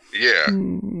shit? Yeah.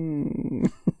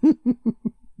 I'm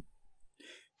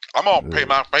gonna pay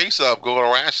my face up, go to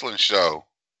a wrestling show.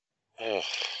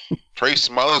 Trace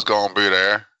Smothers gonna be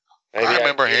there. Maybe I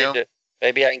remember him.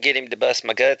 Maybe I can get him to bust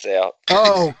my guts out.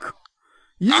 Oh,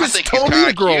 you just told me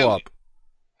to grow up.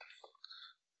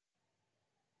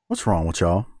 What's wrong with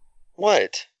y'all?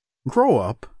 What? Grow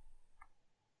up.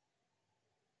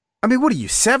 I mean, what are you,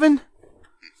 7?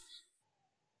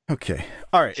 Okay.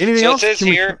 All right. Anything else?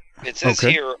 It says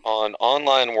here on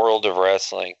Online World of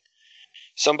Wrestling,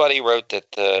 somebody wrote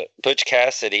that the Butch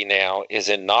Cassidy now is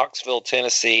in Knoxville,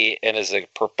 Tennessee, and is a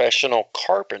professional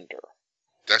carpenter.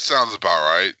 That sounds about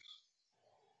right.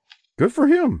 Good for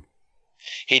him.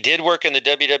 He did work in the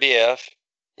WWF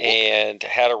and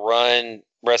had a run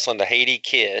wrestling the Haiti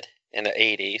Kid in the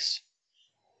 80s.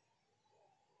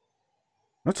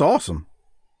 That's awesome.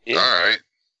 Yeah. All right.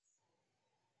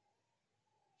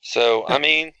 So, I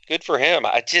mean, good for him.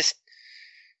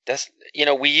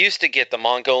 We used to get the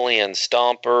Mongolian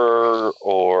Stomper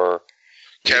or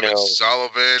Kevin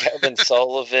Sullivan.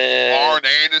 Arn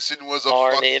Anderson was a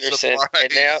fucking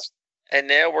surprise. And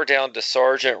now we're down to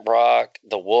Sergeant Rock,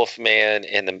 the Wolfman,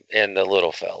 and the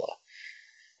little fella.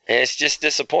 And it's just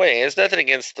disappointing. It's nothing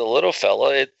against the little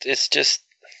fella. It's just,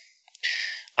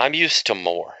 I'm used to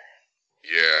more.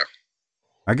 Yeah.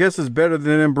 I guess it's better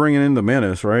than them bringing in the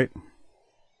Menace, right?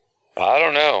 I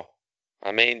don't know.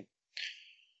 I mean,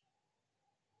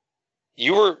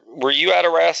 were you out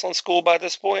of wrestling school by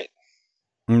this point?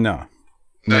 No.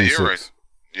 No, you're in.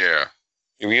 Yeah.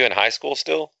 Were you in high school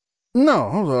still? No,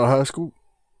 I was out of high school.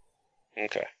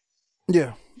 Okay.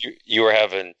 Yeah. You were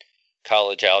having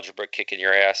college algebra kicking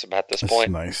your ass about this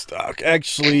point? Nice, Doc.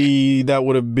 Actually, that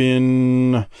would have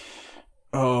been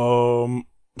fall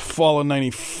of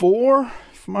 94,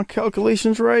 if my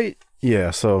calculation's right.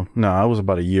 Yeah, so, no, I was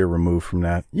about a year removed from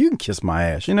that. You can kiss my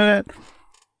ass. You know that?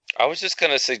 I was just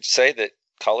going to say that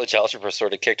college algebra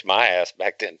sort of kicked my ass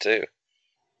back then, too.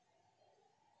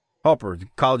 Hopper,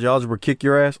 did college algebra kick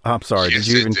your ass? I'm sorry. Yes,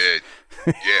 did you even? It did.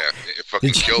 Yeah, it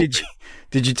fucking killed me.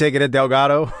 Did you take it at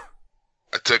Delgado?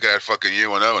 I took it at fucking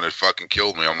UNO and it fucking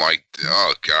killed me. I'm like,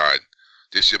 oh, God.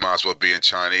 This shit might as well be in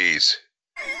Chinese.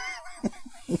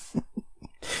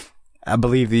 I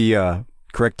believe the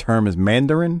correct term is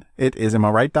Mandarin. It is, am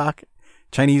I right, Doc?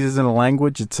 Chinese isn't a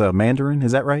language. It's Mandarin.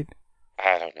 Is that right?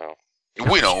 I don't know.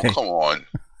 We don't. Come on.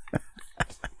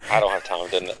 I don't have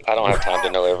time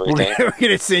to know everything. We're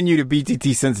going to send you to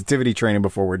BTT sensitivity training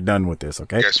before we're done with this,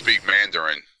 okay? Yeah, speak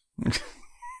Mandarin.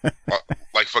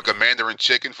 Like fucking Mandarin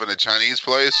chicken from the Chinese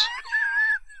place.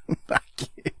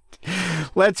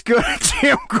 Let's go to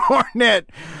Jim Cornette,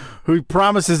 who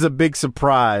promises a big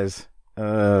surprise.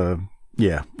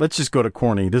 Yeah, let's just go to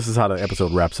Corny. This is how the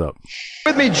episode wraps up.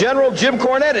 With me, General Jim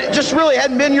Cornette. It just really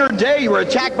hadn't been your day. You were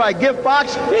attacked by a gift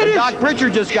box, and Doc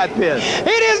Pritchard just got pissed.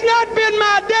 It has not been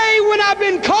my day when I've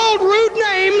been called rude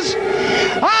names.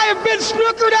 I have been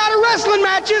snookered out of wrestling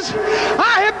matches.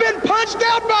 I have been punched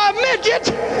out by a midget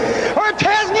or a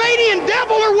Tasmanian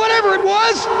devil or whatever it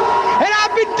was. And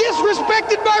I've been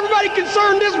disrespected by everybody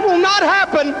concerned. This will not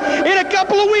happen in a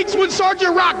couple of weeks when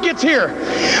Sergeant Rock gets here.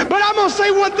 But I'm going to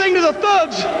say one thing to the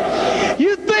thugs.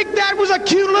 You think that was a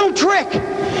cute little trick?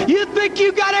 You think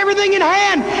you got everything in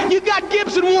hand? You got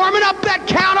Gibson warming up that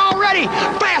count already.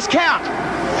 Fast count.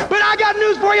 But I got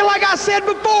news for you, like I said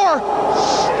before.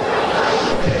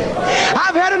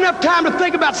 I've had enough time to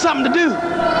think about something to do.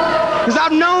 Because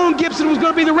I've known Gibson was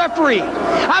going to be the referee.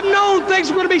 I've known things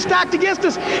were going to be stacked against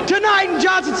us tonight in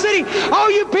Johnson City.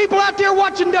 All you people out there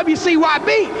watching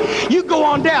WCYB, you go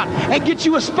on down and get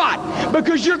you a spot.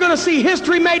 Because you're going to see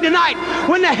history made tonight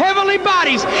when the Heavenly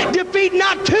Bodies defeat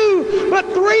not 2, but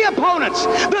 3 opponents.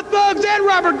 The Thugs and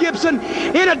Robert Gibson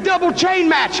in a double chain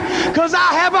match. Because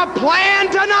I have a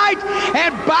plan tonight,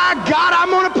 and by God,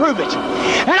 I'm going to prove it.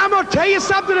 And I'm going to tell you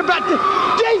something about the...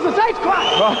 Jesus H.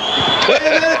 Christ! Wait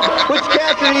a minute. Butch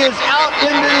Cassidy is out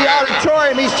into the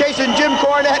auditorium. He's chasing Jim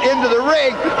Cornette into the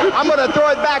ring. I'm going to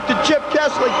throw it back to Chip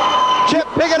Kessler. Chip,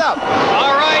 pick it up.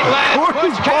 All right, lads.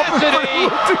 Butch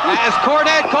Cassidy, as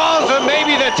Cornette calls him,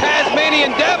 maybe the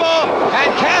Tasmanian devil,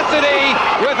 and Cassidy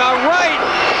with a right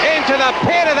into the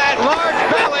pit of that large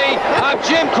belly of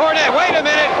Jim Cornette. Wait a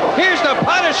minute. Here's the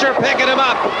Punisher picking him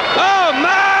up. Oh,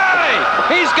 my!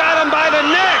 He's got him by the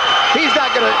neck. He's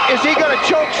not going to... Is he going to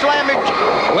choke slam him?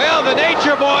 Well, the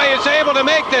Nature Boy is able to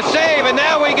make the save, and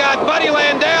now we got Buddy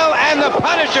Landell and the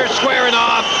Punisher squaring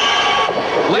off.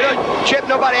 You know, Chip,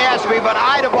 nobody asked me, but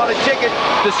I'd have bought a ticket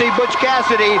to see Butch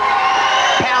Cassidy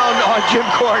pound on Jim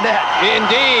Cornette.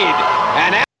 Indeed.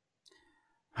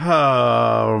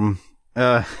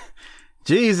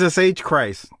 Jesus H.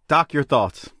 Christ. Doc, your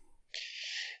thoughts?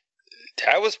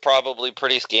 That was probably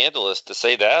pretty scandalous to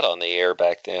say that on the air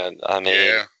back then. I mean...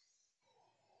 Yeah.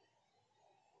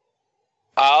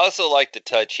 I also like the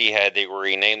touch he had where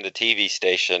he named the TV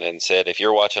station and said, if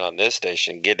you're watching on this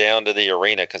station, get down to the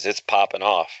arena because it's popping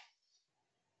off.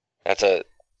 That's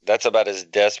about as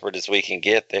desperate as we can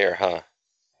get there, huh?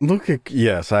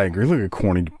 Yes, I agree. Look at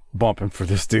Corny bumping for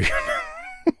this dude.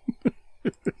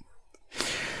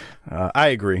 I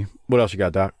agree. What else you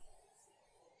got, Doc?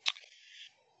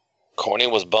 Corny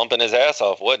was bumping his ass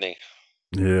off, wasn't he?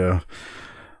 Yeah.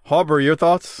 Harbor, your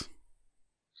thoughts?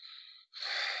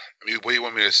 I mean, what do you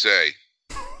want me to say?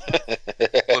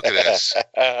 Look at this.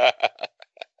 I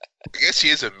guess he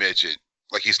is a midget.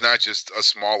 Like, he's not just a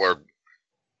smaller.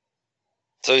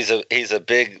 So he's a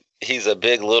big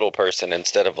little person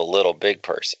instead of a little big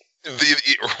person.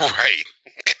 Right.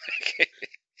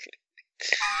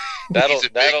 That'll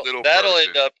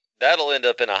end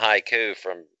up in a haiku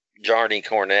from Johnny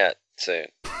Cornette soon.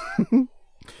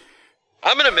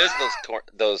 I'm gonna miss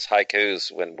those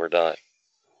haikus when we're done.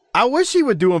 I wish he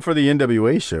would do them for the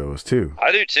NWA shows too.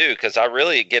 I do too, because I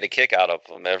really get a kick out of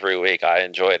them every week. I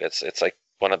enjoy it. It's like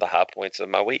one of the high points of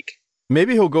my week.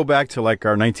 Maybe he'll go back to like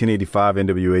our 1985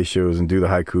 NWA shows and do the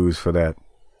haikus for that.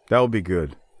 That would be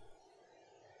good.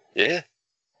 Yeah.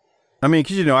 I mean,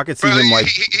 because I could see him like.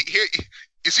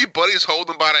 You see, Buddy's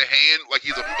holding by the hand like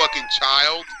he's a fucking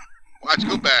child. Watch,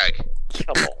 go back.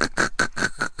 Come on.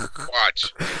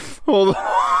 Watch. Hold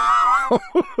on.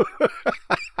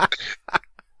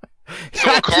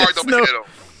 So a car don't hit him.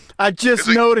 I just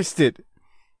noticed it.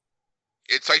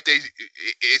 It's like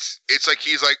it's like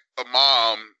he's like a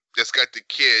mom that's got the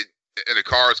kid and the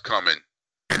car's coming.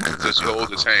 So she holds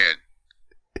his hand.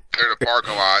 They're in the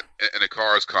parking lot and the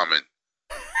car's coming.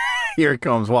 Here it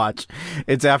comes. Watch.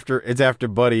 It's after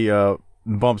Buddy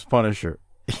bumps Punisher.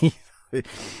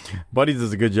 Buddy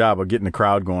does a good job of getting the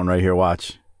crowd going right here.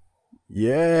 Watch.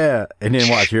 Yeah. And then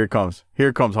watch. Here it comes.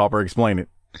 Here comes Hopper. Explain it.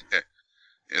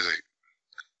 It's like,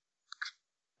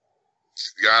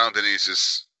 got him, then he's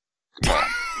just, come on.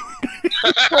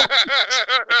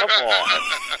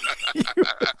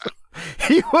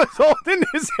 He was holding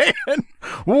his hand,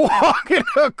 walking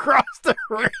across the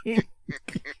ring.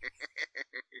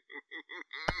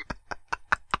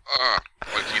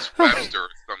 Like he's Webster or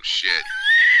some shit.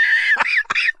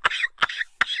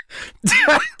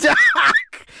 Doc,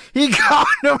 he called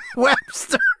him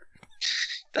Webster.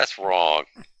 That's wrong.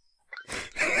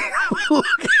 Look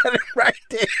at it right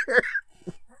there.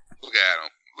 Look at him.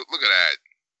 Look at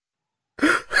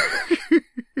that.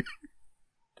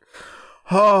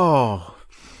 Oh.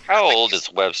 How old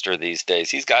is Webster these days?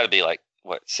 He's got to be like,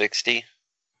 what, 60?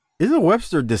 Isn't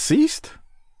Webster deceased?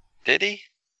 Did he?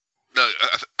 No,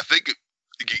 I think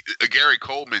Gary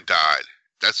Coleman died.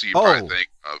 That's who you probably think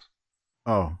of.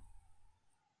 Oh.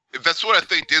 If that's what I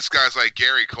think, this guy's like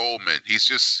Gary Coleman. He's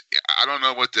just, I don't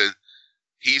know what the,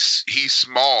 he's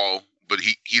small, but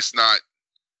he's not.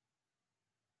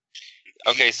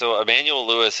 Okay, so Emmanuel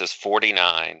Lewis is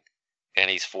 49, and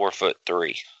he's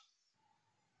 4'3".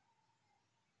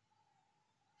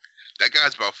 That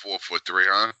guy's about 4'3",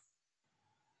 huh?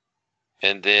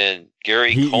 And then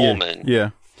Gary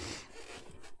Coleman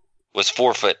was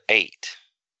 4'8".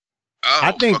 Oh,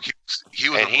 I think he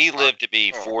was, and he lived to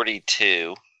be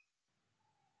 42.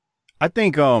 I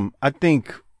think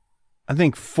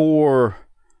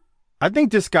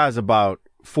this guy's about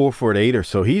 4'8" or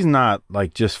so. He's not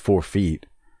like just 4 feet.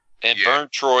 And Vern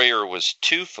Troyer was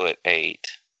 2'8".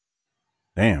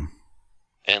 Damn.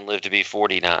 And lived to be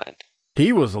 49.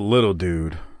 He was a little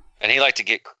dude. And he liked to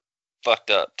get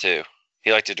fucked up too.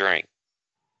 He liked to drink.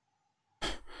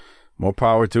 More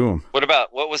power to him.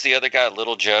 What was the other guy,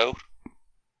 Little Joe?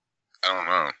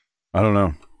 I don't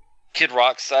know. Kid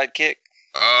Rock's sidekick?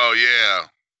 Oh, yeah.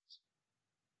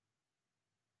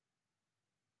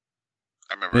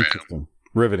 I remember him.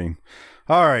 Riveting.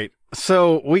 All right.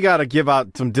 So we got to give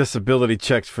out some disability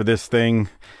checks for this thing.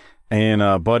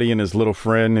 And Buddy and his little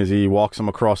friend, as he walks him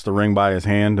across the ring by his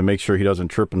hand to make sure he doesn't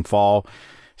trip and fall.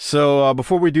 So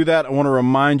before we do that, I want to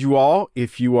remind you all,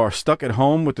 if you are stuck at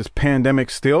home with this pandemic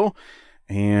still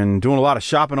and doing a lot of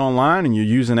shopping online and you're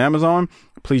using Amazon,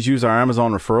 please use our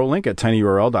Amazon referral link at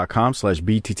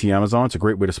tinyurl.com/BTTAmazon. It's a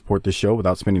great way to support this show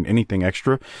without spending anything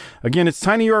extra. Again, it's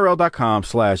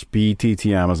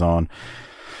tinyurl.com/BTTAmazon.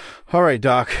 All right,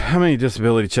 Doc, how many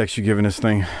disability checks you giving this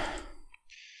thing?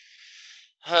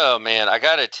 Oh, man, I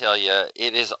got to tell you,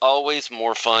 it is always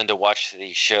more fun to watch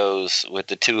these shows with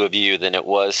the two of you than it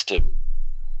was to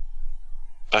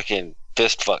fucking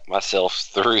fist fuck myself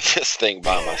through this thing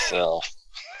by myself.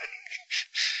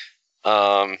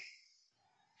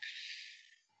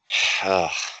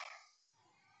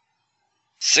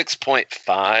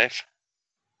 6.5.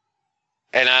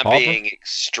 And I'm being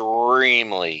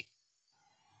extremely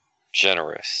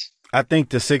generous. I think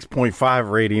the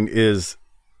 6.5 rating is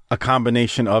a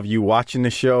combination of you watching the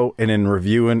show and then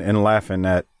reviewing and laughing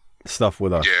at stuff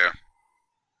with us. Yeah.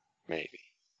 Maybe.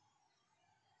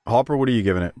 Harper, what are you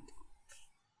giving it?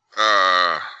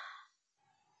 A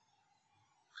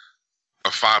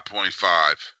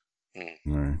 5.5.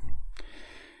 Right.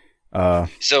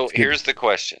 So here's the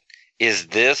question. Is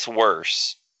this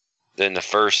worse than the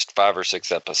first 5 or 6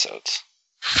 episodes?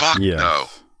 Fuck yes. no.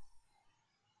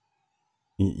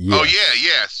 Yes. Oh, yeah,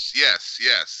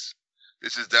 yes.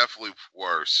 This is definitely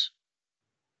worse.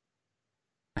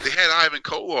 They had Ivan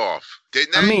Koloff,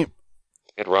 didn't they? I mean,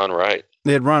 It run right.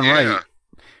 they had run right.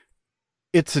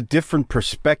 It's a different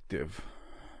perspective.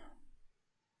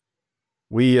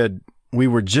 We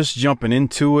were just jumping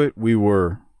into it. We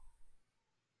were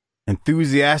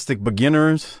enthusiastic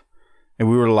beginners, and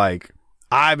we were like,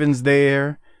 Ivan's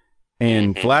there,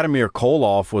 and Vladimir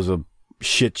Koloff was a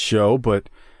shit show, but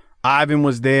Ivan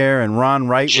was there, and Ron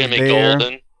Wright was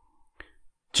there.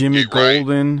 Jimmy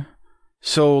Golden.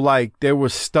 So, like, there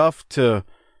was stuff to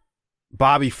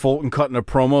Bobby Fulton cutting a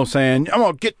promo saying, I'm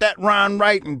going to get that Ron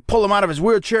Wright and pull him out of his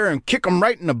wheelchair and kick him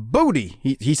right in the booty.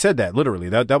 He said that, literally.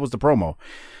 That was the promo.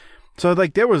 So,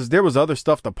 like, there was other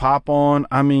stuff to pop on.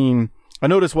 I mean, I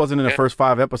know this wasn't in the first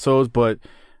 5 episodes, but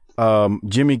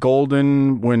Jimmy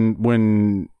Golden,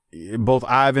 when both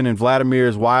Ivan and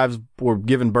Vladimir's wives were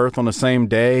giving birth on the same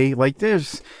day, like,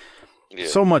 there's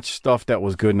so much stuff that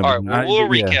was good. All right, we'll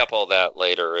recap all that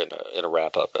later in a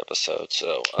wrap-up episode.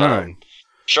 So, all right.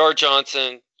 Shar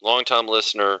Johnson, longtime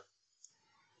listener,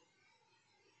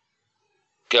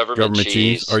 government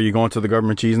cheese. Are you going to the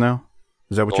government cheese now?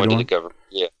 Is that what you're doing? To the government.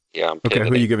 Yeah, I'm okay, pivoting.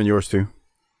 who are you giving yours to?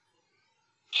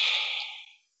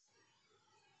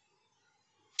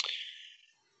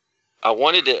 I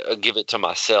wanted to give it to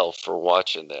myself for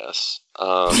watching this.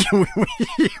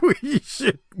 We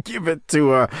should give it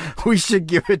to we should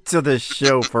give it to the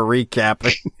show for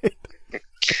recapping.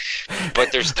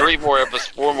 But there's 4 more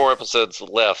episodes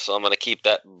left, so I'm going to keep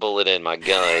that bullet in my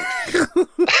gun.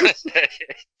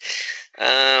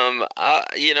 I'm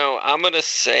going to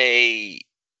say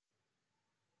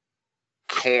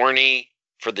corny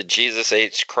for the Jesus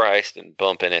H. Christ and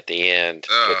bumping at the end.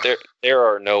 But there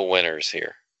are no winners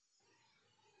here.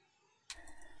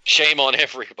 Shame on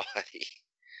everybody.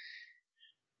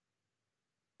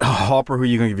 Harper, who are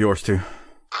you going to give yours to?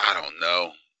 I don't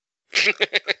know.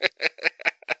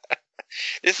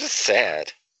 This is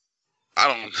sad. I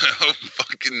don't know.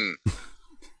 Fucking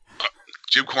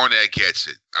Jim Cornette gets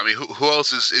it. I mean, who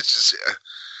else is? It's just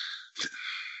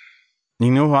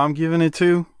You know who I'm giving it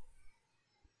to?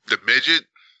 the midget.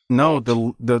 No,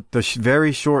 the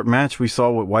very short match we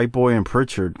saw with White Boy and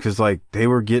Pritchard, because like they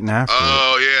were getting after it.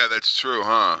 Oh yeah, that's true,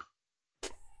 huh?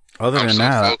 Other I'm than so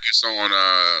that, focused on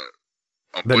the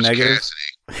Butch negatives.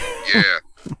 Cassidy. Yeah,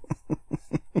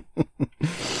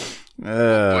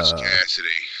 Butch Cassidy.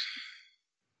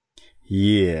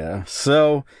 Yeah,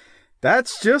 so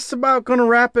that's just about going to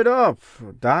wrap it up.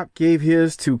 Doc gave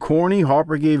his to Corny.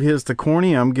 Harper gave his to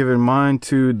Corny. I'm giving mine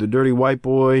to the Dirty White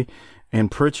Boy and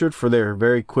Pritchard for their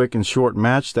very quick and short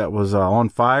match that was on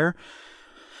fire.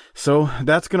 So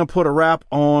that's going to put a wrap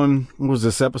on, what was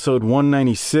this, episode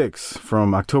 196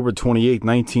 from October 28th,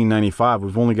 1995.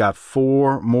 We've only got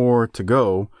 4 more to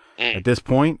go at this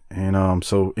point. And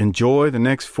so enjoy the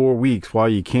next 4 weeks while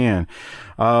you can.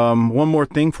 One more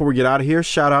thing before we get out of here.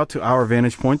 Shout out to Our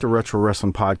Vantage Point, the Retro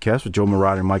Wrestling Podcast with Joe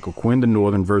Murata and Michael Quinn, the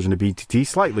northern version of BTT.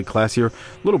 Slightly classier, a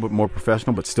little bit more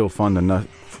professional, but still fun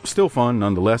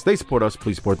nonetheless. They support us,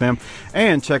 please support them.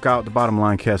 And check out the Bottom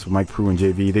Line Cast with Mike Prue and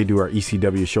JV. They do our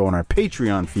ECW show on our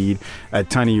Patreon feed at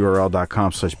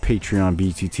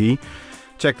tinyurl.com/PatreonBTT.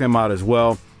 Check them out as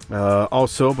well.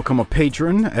 Also, become a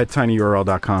patron at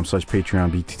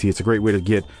tinyurl.com/PatreonBTT. It's a great way to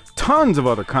get tons of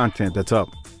other content that's up,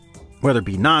 whether it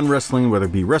be non-wrestling, whether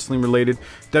it be wrestling related,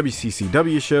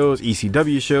 WCCW shows,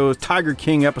 ECW shows, Tiger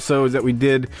King episodes that we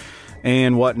did,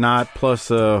 and whatnot. Plus,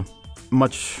 a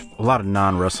lot of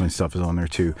non-wrestling stuff is on there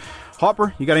too.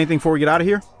 Hopper, you got anything before we get out of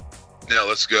here? No,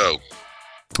 let's go.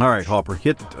 All right, Hopper,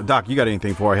 Doc, you got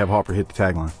anything before I have Hopper hit the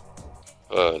tagline?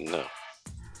 No.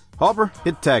 Hopper,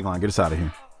 hit the tagline. Get us out of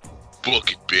here.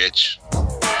 Book it, bitch.